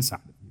on the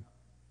inside of you.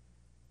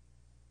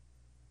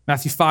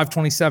 Matthew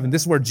 5:27,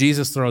 this is where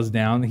Jesus throws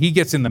down. He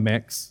gets in the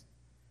mix,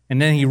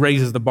 and then he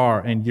raises the bar,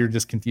 and you're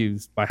just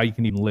confused by how you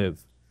can even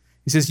live.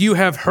 He says, you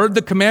have heard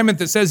the commandment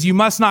that says you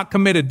must not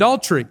commit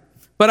adultery.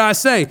 But I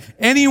say,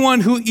 anyone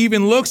who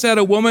even looks at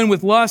a woman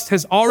with lust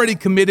has already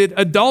committed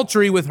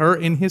adultery with her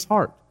in his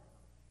heart.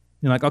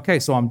 You're like, okay,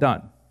 so I'm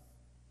done.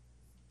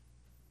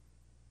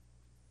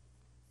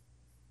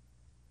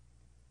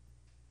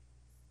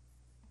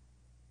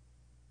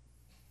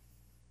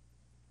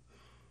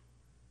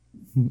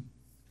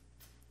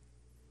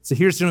 So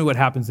here's generally what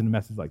happens in a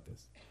message like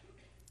this.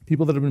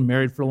 People that have been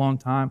married for a long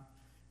time,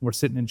 we're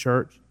sitting in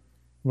church,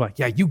 we're like,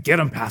 yeah, you get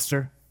them,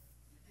 Pastor.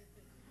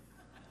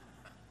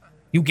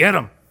 You get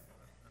them.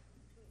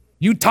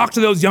 You talk to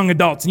those young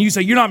adults and you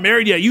say, you're not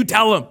married yet. You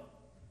tell them.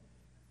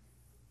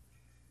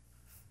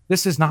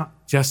 This is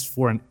not just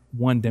for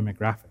one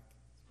demographic.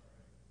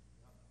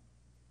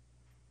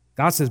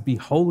 God says, be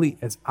holy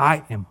as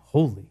I am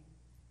holy.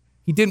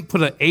 He didn't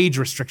put an age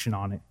restriction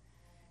on it.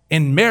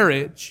 In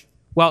marriage,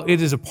 while it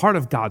is a part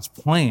of God's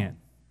plan,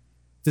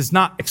 does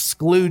not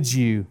exclude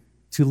you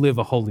to live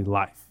a holy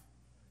life.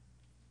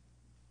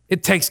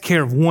 it takes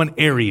care of one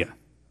area.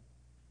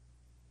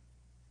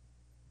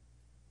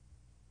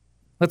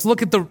 Let's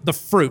look at the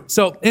fruit.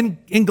 So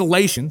in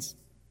Galatians,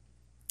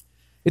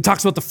 it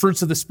talks about the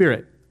fruits of the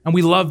Spirit. And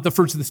we love the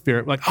fruits of the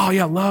Spirit. We're like, oh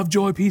yeah, love,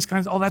 joy, peace,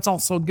 kindness. Oh, that's all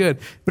so good.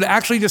 But it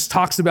actually just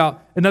talks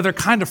about another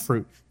kind of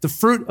fruit, the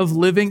fruit of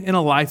living in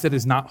a life that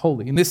is not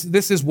holy. And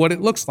this is what it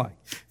looks like.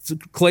 It's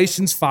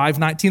Galatians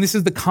 5:19. This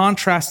is the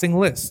contrasting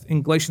list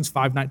in Galatians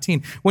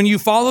 5:19. When you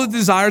follow the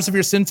desires of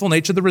your sinful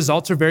nature, the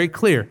results are very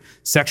clear.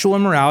 Sexual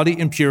immorality,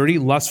 impurity,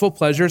 lustful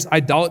pleasures,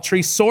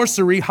 idolatry,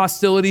 sorcery,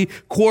 hostility,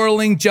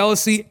 quarreling,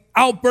 jealousy,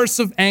 outbursts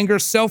of anger,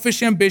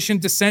 selfish ambition,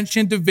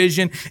 dissension,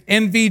 division,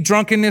 envy,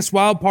 drunkenness,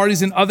 wild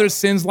parties, and other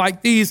sins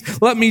like these.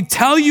 Let me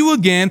tell you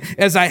again,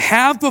 as I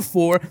have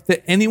before,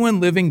 that anyone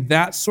living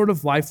that sort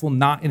of life will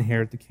not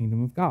inherit the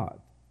kingdom of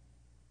God.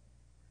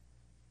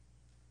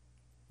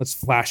 Let's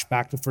flash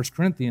back to 1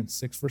 Corinthians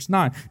 6, verse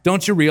 9.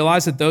 Don't you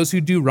realize that those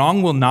who do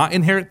wrong will not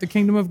inherit the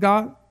kingdom of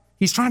God?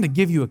 He's trying to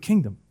give you a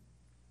kingdom.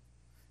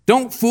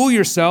 Don't fool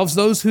yourselves.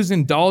 Those who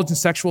indulge in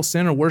sexual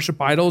sin or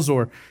worship idols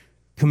or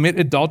commit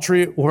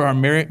adultery or are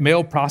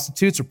male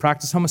prostitutes or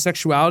practice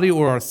homosexuality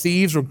or are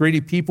thieves or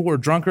greedy people or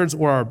drunkards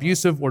or are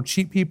abusive or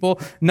cheat people,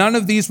 none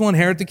of these will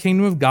inherit the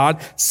kingdom of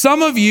God.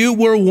 Some of you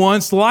were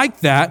once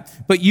like that,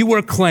 but you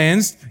were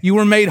cleansed, you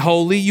were made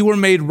holy, you were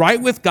made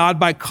right with God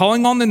by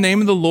calling on the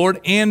name of the Lord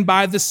and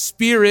by the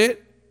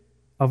Spirit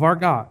of our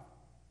God.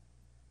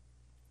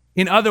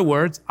 In other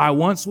words, I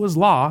once was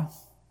lost,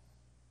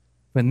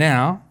 but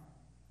now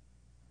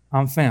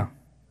I'm found.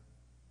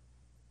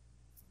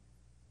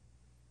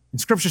 And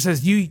Scripture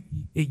says it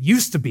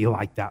used to be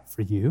like that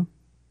for you,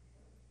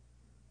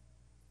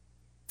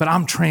 but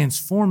I'm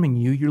transforming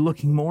you. You're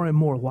looking more and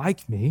more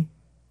like me.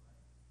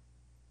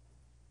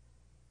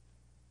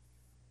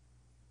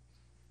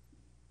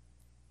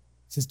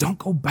 It says, don't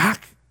go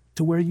back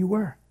to where you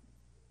were.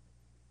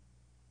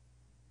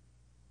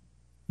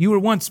 You were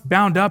once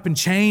bound up and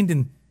chained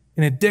and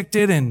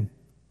addicted, and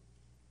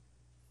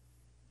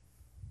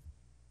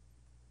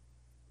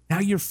now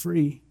you're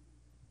free.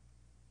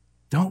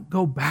 Don't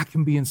go back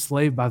and be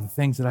enslaved by the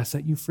things that I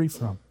set you free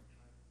from.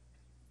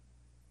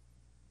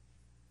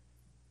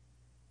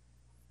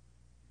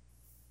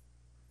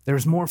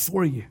 There's more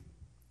for you.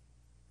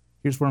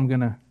 Here's where I'm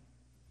going to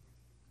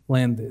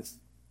land this.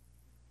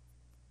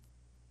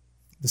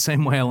 The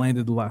same way I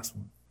landed the last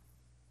one.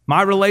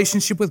 My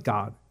relationship with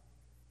God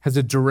has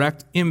a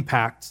direct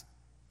impact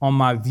on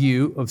my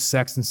view of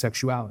sex and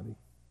sexuality.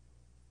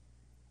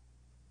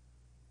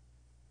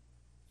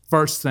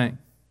 First thing,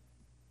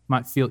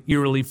 might feel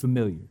eerily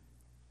familiar.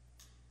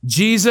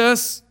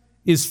 Jesus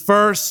is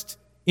first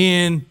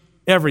in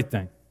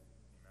everything.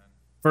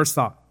 First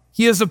thought.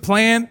 He has a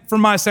plan for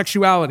my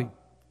sexuality.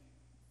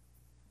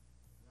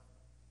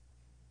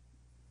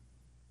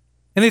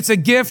 And it's a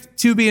gift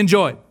to be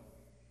enjoyed.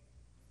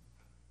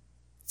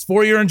 It's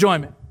for your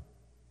enjoyment.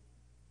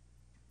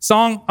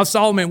 Song of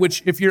Solomon,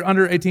 which if you're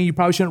under 18, you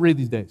probably shouldn't read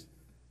these days.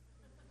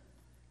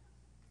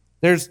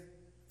 There's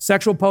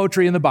sexual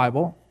poetry in the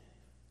Bible.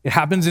 It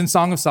happens in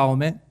Song of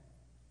Solomon.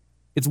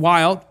 It's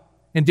wild.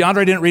 And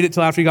DeAndre didn't read it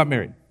till after he got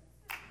married.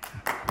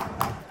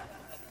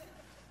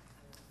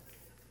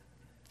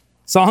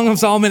 Song of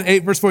Solomon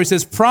 8, verse 4, he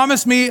says,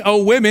 promise me,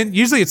 O women,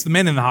 usually it's the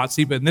men in the hot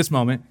seat, but in this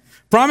moment,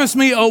 promise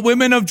me, O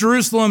women of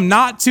Jerusalem,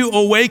 not to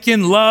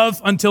awaken love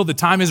until the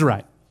time is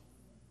right.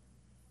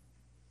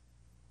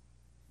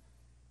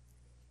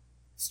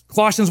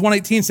 Colossians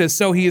 1:18 says,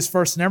 so he is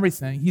first in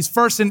everything. He's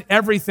first in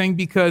everything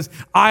because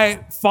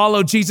I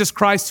follow Jesus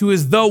Christ, who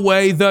is the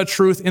way, the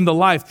truth, and the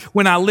life.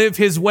 When I live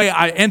his way,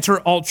 I enter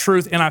all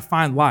truth and I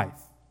find life.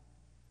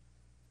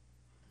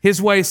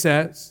 His way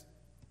says,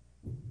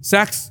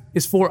 sex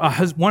is for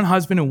one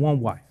husband and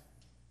one wife.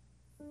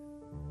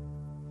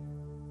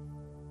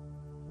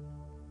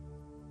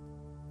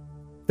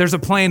 There's a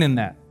plan in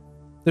that.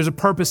 There's a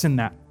purpose in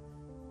that.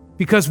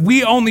 Because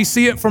we only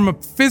see it from a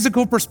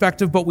physical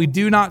perspective, but we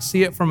do not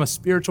see it from a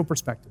spiritual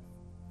perspective.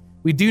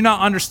 We do not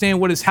understand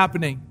what is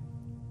happening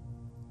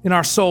in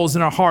our souls,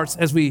 in our hearts,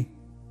 as we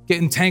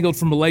get entangled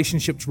from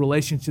relationship to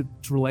relationship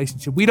to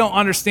relationship. We don't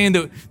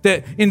understand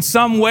that in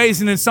some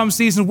ways and in some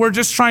seasons, we're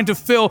just trying to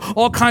fill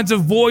all kinds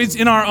of voids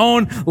in our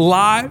own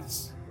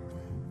lives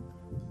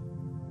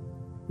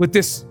with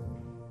this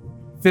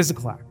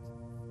physical act.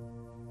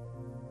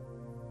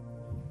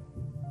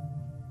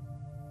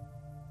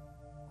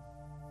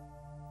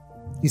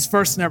 He's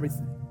first in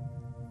everything.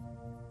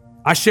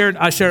 I shared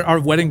our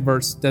wedding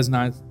verse, Des and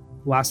I,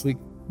 last week.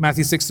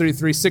 Matthew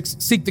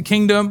 6:33, seek the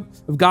kingdom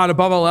of God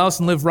above all else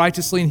and live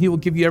righteously, and he will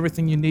give you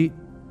everything you need.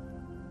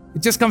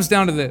 It just comes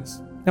down to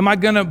this. Am I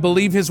going to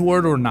believe his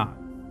word or not?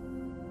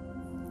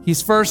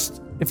 He's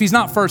first. If he's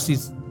not first,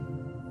 he's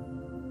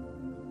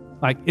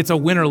like, it's a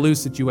win or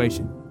lose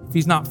situation. If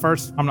he's not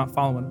first, I'm not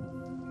following him.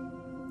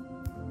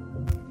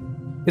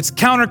 It's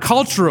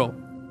countercultural.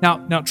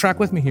 Now track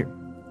with me here.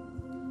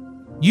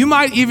 You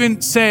might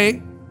even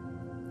say,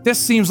 this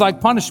seems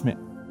like punishment.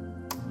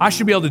 I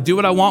should be able to do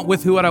what I want,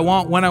 with who I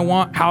want, when I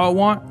want, how I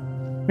want.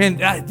 Man,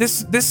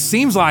 this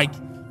seems like,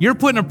 You're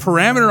putting a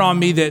parameter on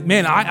me that,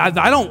 man, I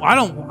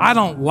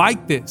don't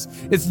like this.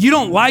 You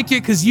don't like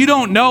it because you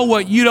don't know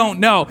what you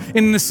don't know. And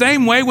in the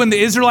same way, when the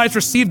Israelites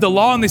received the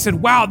law and they said,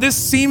 wow, this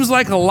seems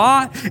like a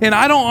lot, and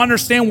I don't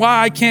understand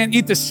why I can't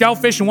eat the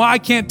shellfish and why I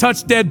can't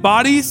touch dead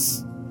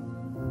bodies.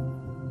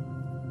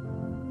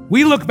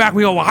 We look back,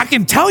 we go, well, I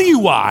can tell you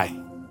why.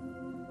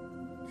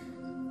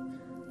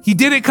 He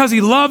did it because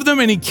he loved them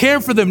and he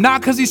cared for them,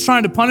 not because he's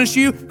trying to punish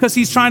you, because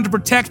he's trying to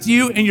protect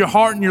you and your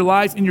heart and your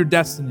life and your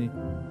destiny.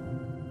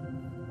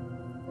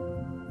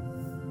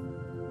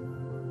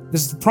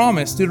 This is the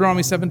promise,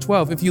 Deuteronomy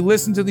 7:12. If you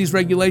listen to these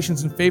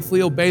regulations and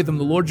faithfully obey them,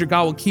 the Lord your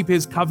God will keep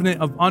his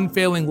covenant of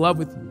unfailing love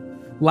with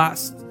you.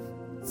 Next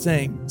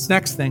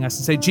thing, I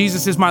should say,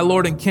 Jesus is my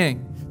Lord and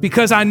King.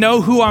 Because I know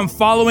who I'm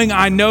following,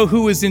 I know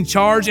who is in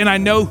charge, and I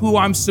know who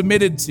I'm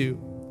submitted to.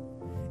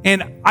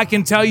 And I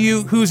can tell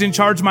you who's in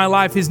charge of my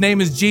life. His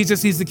name is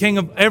Jesus. He's the king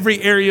of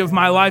every area of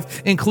my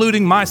life,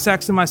 including my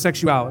sex and my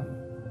sexuality.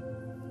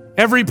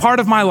 Every part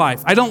of my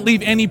life. I don't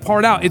leave any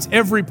part out. It's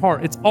every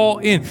part. It's all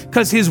in.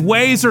 Because his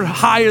ways are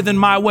higher than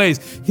my ways.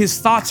 His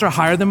thoughts are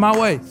higher than my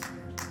ways.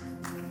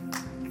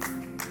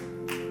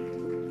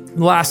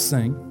 The last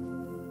thing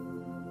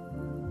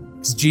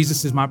is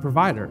Jesus is my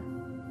provider.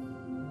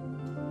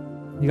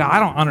 You go,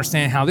 I don't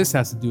understand how this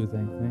has to do with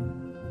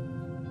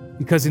anything.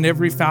 Because in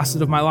every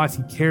facet of my life,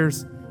 he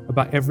cares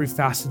about every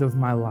facet of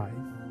my life.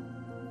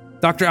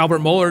 Dr. Albert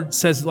Mohler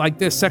says it like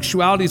this: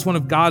 sexuality is one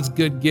of God's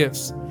good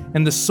gifts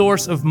and the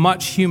source of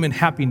much human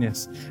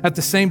happiness. At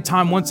the same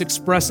time, once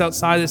expressed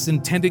outside its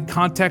intended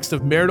context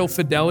of marital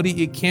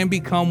fidelity, it can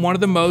become one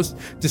of the most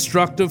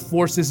destructive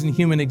forces in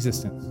human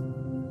existence.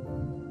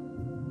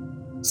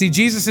 See,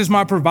 Jesus is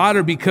my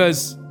provider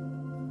because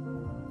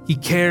he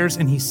cares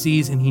and he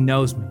sees and he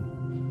knows me.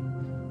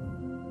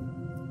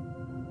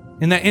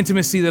 And that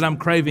intimacy that I'm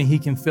craving, he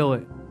can fill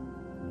it.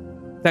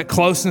 That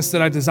closeness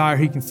that I desire,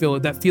 he can fill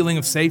it. That feeling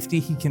of safety,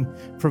 he can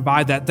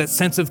provide that. That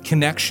sense of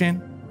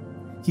connection,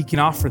 he can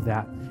offer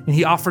that. And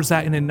he offers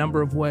that in a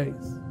number of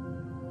ways.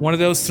 One of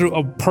those through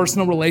a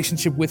personal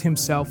relationship with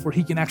himself where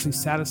he can actually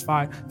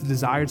satisfy the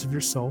desires of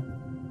your soul.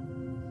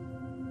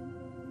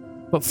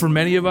 But for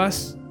many of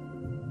us,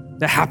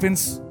 that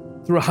happens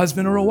through a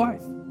husband or a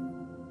wife.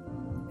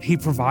 He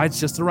provides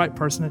just the right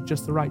person at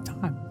just the right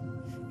time.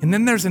 And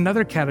then there's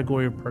another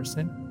category of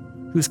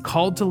person who's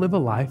called to live a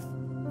life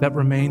that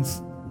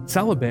remains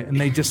celibate, and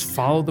they just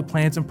follow the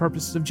plans and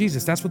purposes of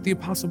Jesus. That's what the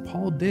Apostle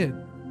Paul did.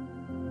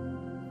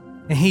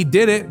 And he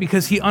did it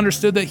because he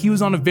understood that he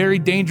was on a very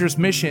dangerous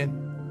mission.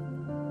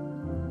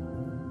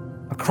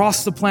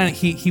 Across the planet,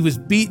 he was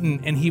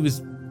beaten and he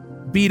was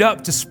beat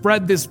up to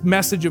spread this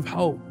message of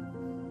hope.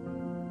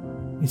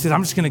 He said,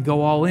 I'm just going to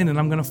go all in and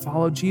I'm going to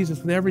follow Jesus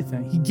with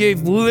everything. He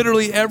gave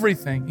literally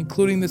everything,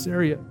 including this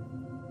area.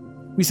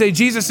 We say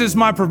Jesus is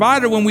my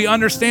provider when we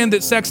understand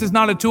that sex is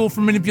not a tool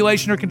for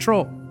manipulation or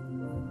control.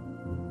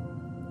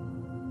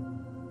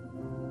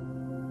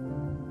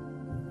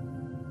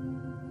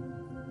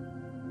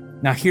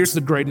 Now, here's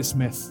the greatest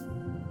myth.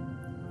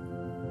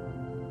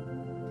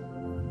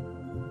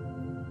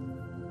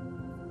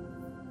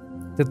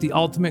 That the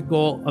ultimate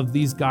goal of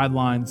these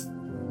guidelines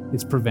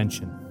is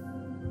prevention.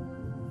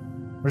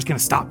 We're just going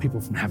to stop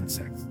people from having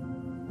sex.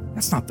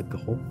 That's not the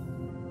goal.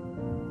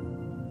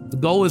 The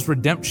goal is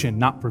redemption,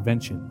 not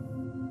prevention.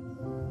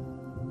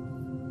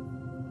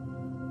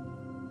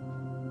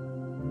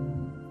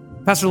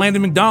 Pastor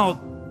Landon McDonald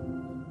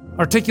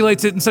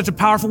articulates it in such a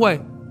powerful way.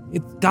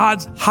 It's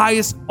God's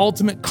highest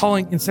ultimate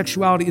calling in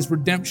sexuality is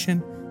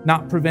redemption,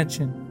 not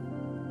prevention.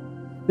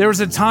 There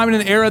was a time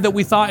in an era that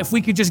we thought if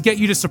we could just get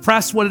you to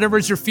suppress whatever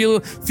is your feel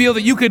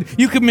that you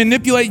could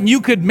manipulate and you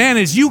could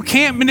manage. You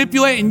can't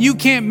manipulate and you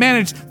can't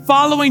manage.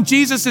 Following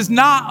Jesus is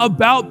not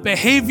about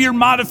behavior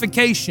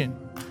modification.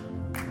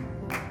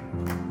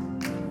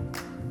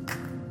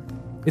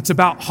 It's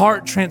about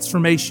heart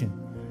transformation.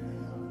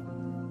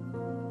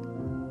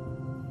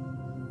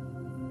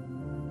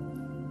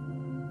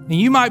 And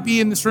you might be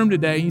in this room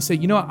today and you say,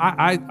 you know what,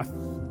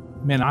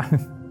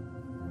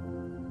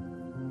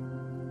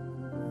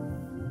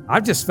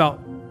 I've just felt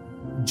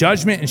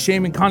judgment and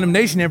shame and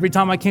condemnation every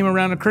time I came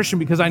around a Christian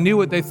because I knew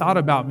what they thought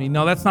about me.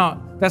 No, that's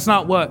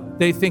not what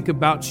they think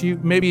about you.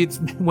 Maybe it's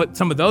what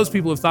some of those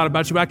people have thought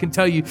about you, but I can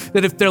tell you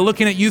that if they're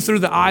looking at you through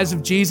the eyes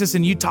of Jesus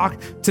and you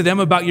talk to them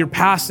about your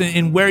past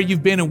and where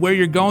you've been and where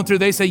you're going through,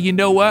 they say, you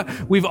know what?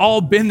 We've all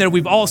been there.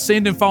 We've all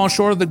sinned and fallen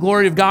short of the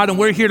glory of God, and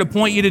we're here to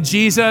point you to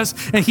Jesus,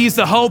 and he's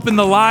the hope and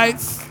the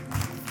life.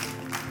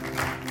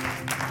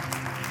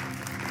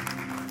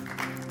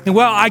 And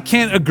while I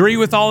can't agree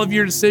with all of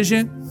your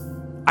decision,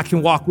 I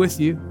can walk with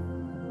you.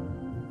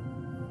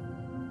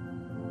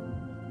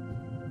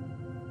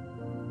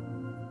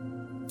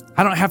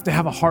 I don't have to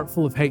have a heart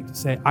full of hate to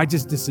say, I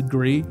just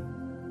disagree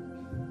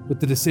with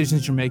the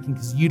decisions you're making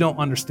because you don't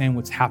understand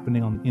what's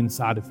happening on the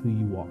inside of who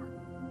you are.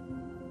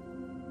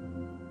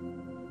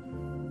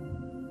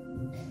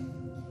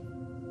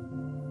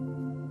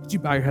 Would you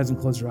bow your heads and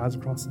close your eyes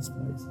across this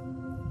place?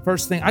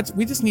 First thing,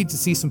 we just need to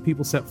see some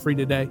people set free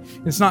today.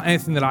 And it's not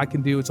anything that I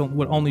can do. It's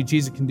what only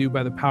Jesus can do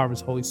by the power of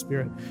his Holy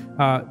Spirit.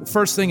 The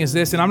first thing is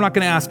this, and I'm not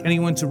going to ask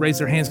anyone to raise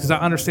their hands because I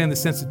understand the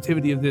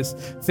sensitivity of this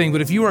thing, but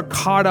if you are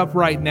caught up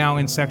right now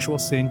in sexual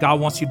sin, God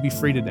wants you to be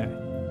free today.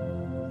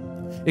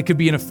 It could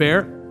be an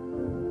affair.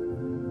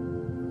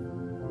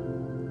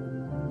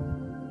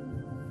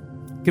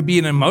 It could be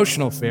an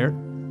emotional affair.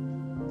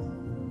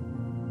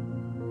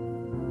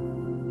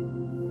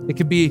 It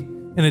could be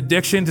an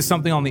addiction to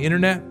something on the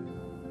internet.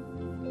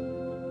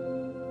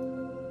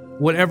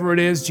 Whatever it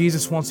is,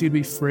 Jesus wants you to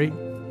be free,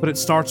 but it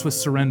starts with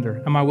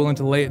surrender. Am I willing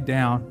to lay it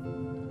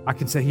down? I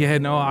can say, yeah,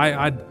 no,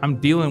 I'm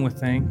dealing with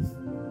things.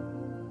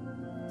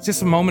 It's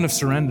just a moment of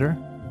surrender.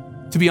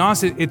 To be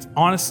honest, it's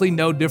honestly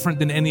no different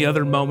than any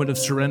other moment of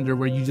surrender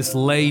where you just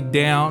lay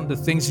down the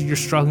things that you're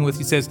struggling with.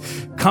 He says,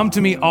 come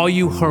to me, all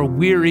you who are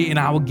weary, and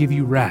I will give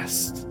you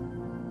rest.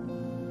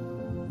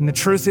 And the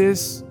truth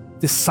is,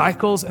 the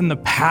cycles and the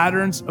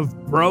patterns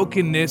of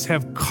brokenness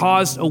have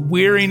caused a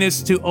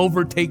weariness to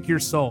overtake your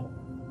soul.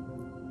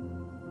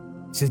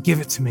 He says, give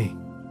it to me.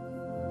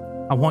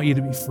 I want you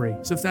to be free.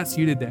 So if that's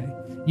you today,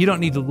 you don't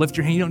need to lift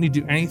your hand. You don't need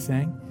to do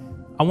anything.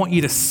 I want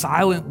you to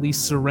silently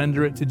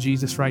surrender it to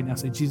Jesus right now.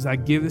 Say, Jesus, I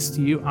give this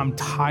to you. I'm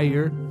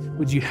tired.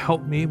 Would you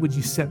help me? Would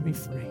you set me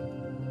free?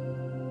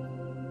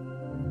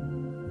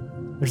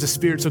 There's a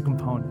spiritual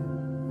component.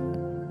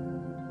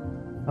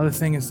 Other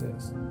thing is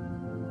this.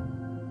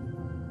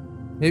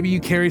 Maybe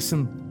you carry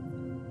some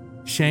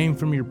shame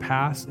from your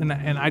past, and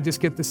I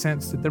just get the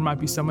sense that there might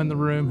be some in the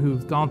room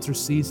who've gone through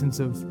seasons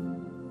of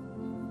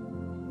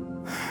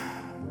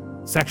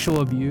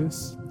sexual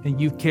abuse, and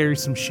you've carried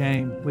some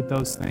shame with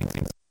those things.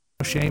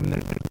 Shame and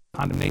there's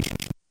condemnation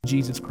in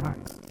Jesus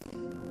Christ.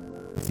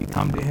 If you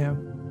come to him,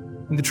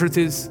 and the truth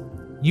is,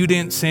 you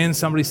didn't sin,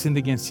 somebody sinned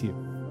against you.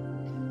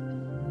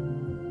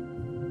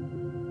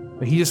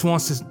 But he just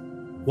wants to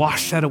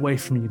wash that away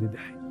from you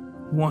today.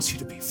 He wants you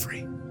to be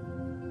free.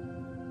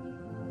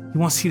 He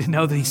wants you to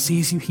know that he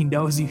sees you, he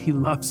knows you, he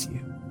loves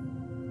you.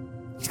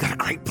 He's got a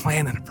great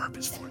plan and a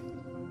purpose for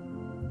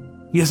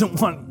you. He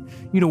doesn't want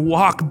you to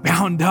walk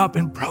bound up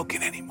and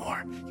broken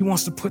anymore. He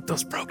wants to put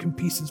those broken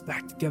pieces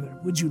back together.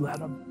 Would you let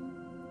him?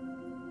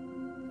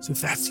 So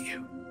if that's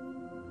you,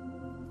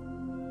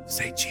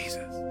 say,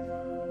 Jesus,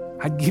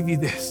 I give you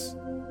this.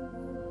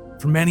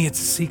 For many, it's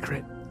a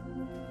secret.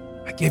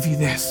 I give you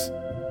this.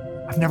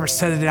 I've never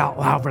said it out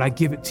loud, but I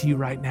give it to you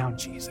right now,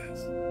 Jesus.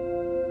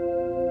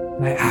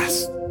 And I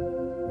ask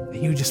that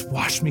you just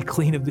wash me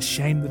clean of the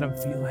shame that I'm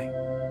feeling,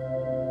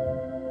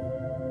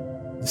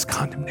 this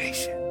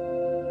condemnation.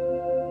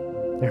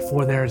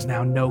 Therefore, there is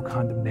now no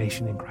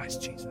condemnation in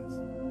Christ Jesus.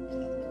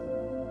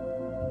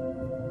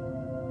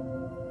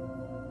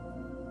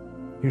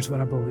 Here's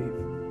what I believe.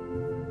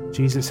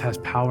 Jesus has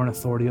power and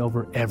authority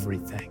over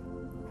everything.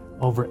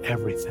 Over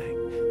everything.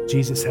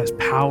 Jesus has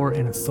power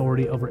and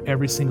authority over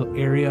every single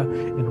area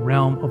and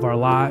realm of our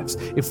lives.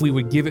 If we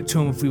would give it to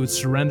him, if we would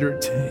surrender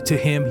it to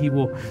him, he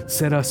will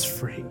set us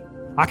free.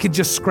 I could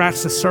just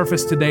scratch the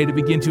surface today to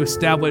begin to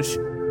establish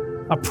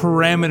a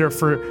parameter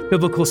for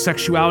biblical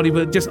sexuality,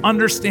 but just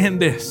understand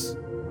this,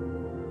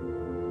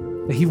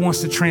 that he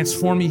wants to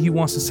transform you. He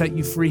wants to set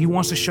you free. He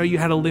wants to show you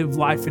how to live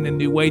life in a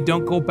new way.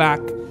 Don't go back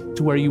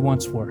to where you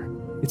once were.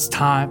 It's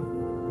time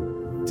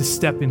to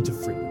step into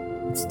freedom.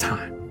 It's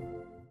time.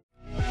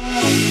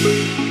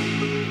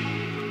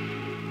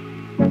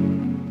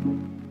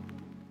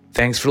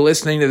 Thanks for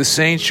listening to the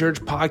Saints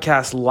Church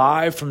podcast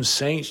live from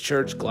Saints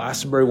Church,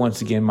 Glastonbury.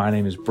 Once again, my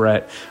name is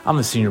Brett. I'm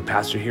the senior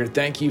pastor here.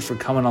 Thank you for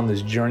coming on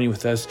this journey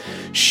with us.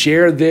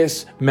 Share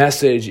this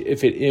message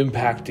if it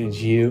impacted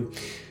you.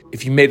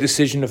 If you made a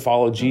decision to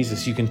follow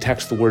Jesus, you can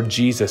text the word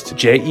Jesus to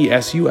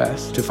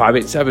JESUS to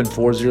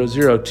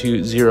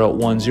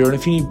 587-400-2010. And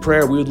if you need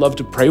prayer, we would love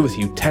to pray with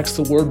you. Text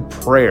the word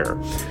prayer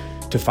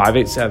to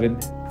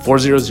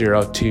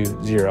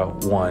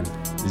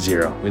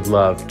 587-400-2010. We'd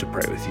love to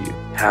pray with you.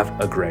 Have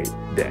a great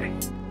day.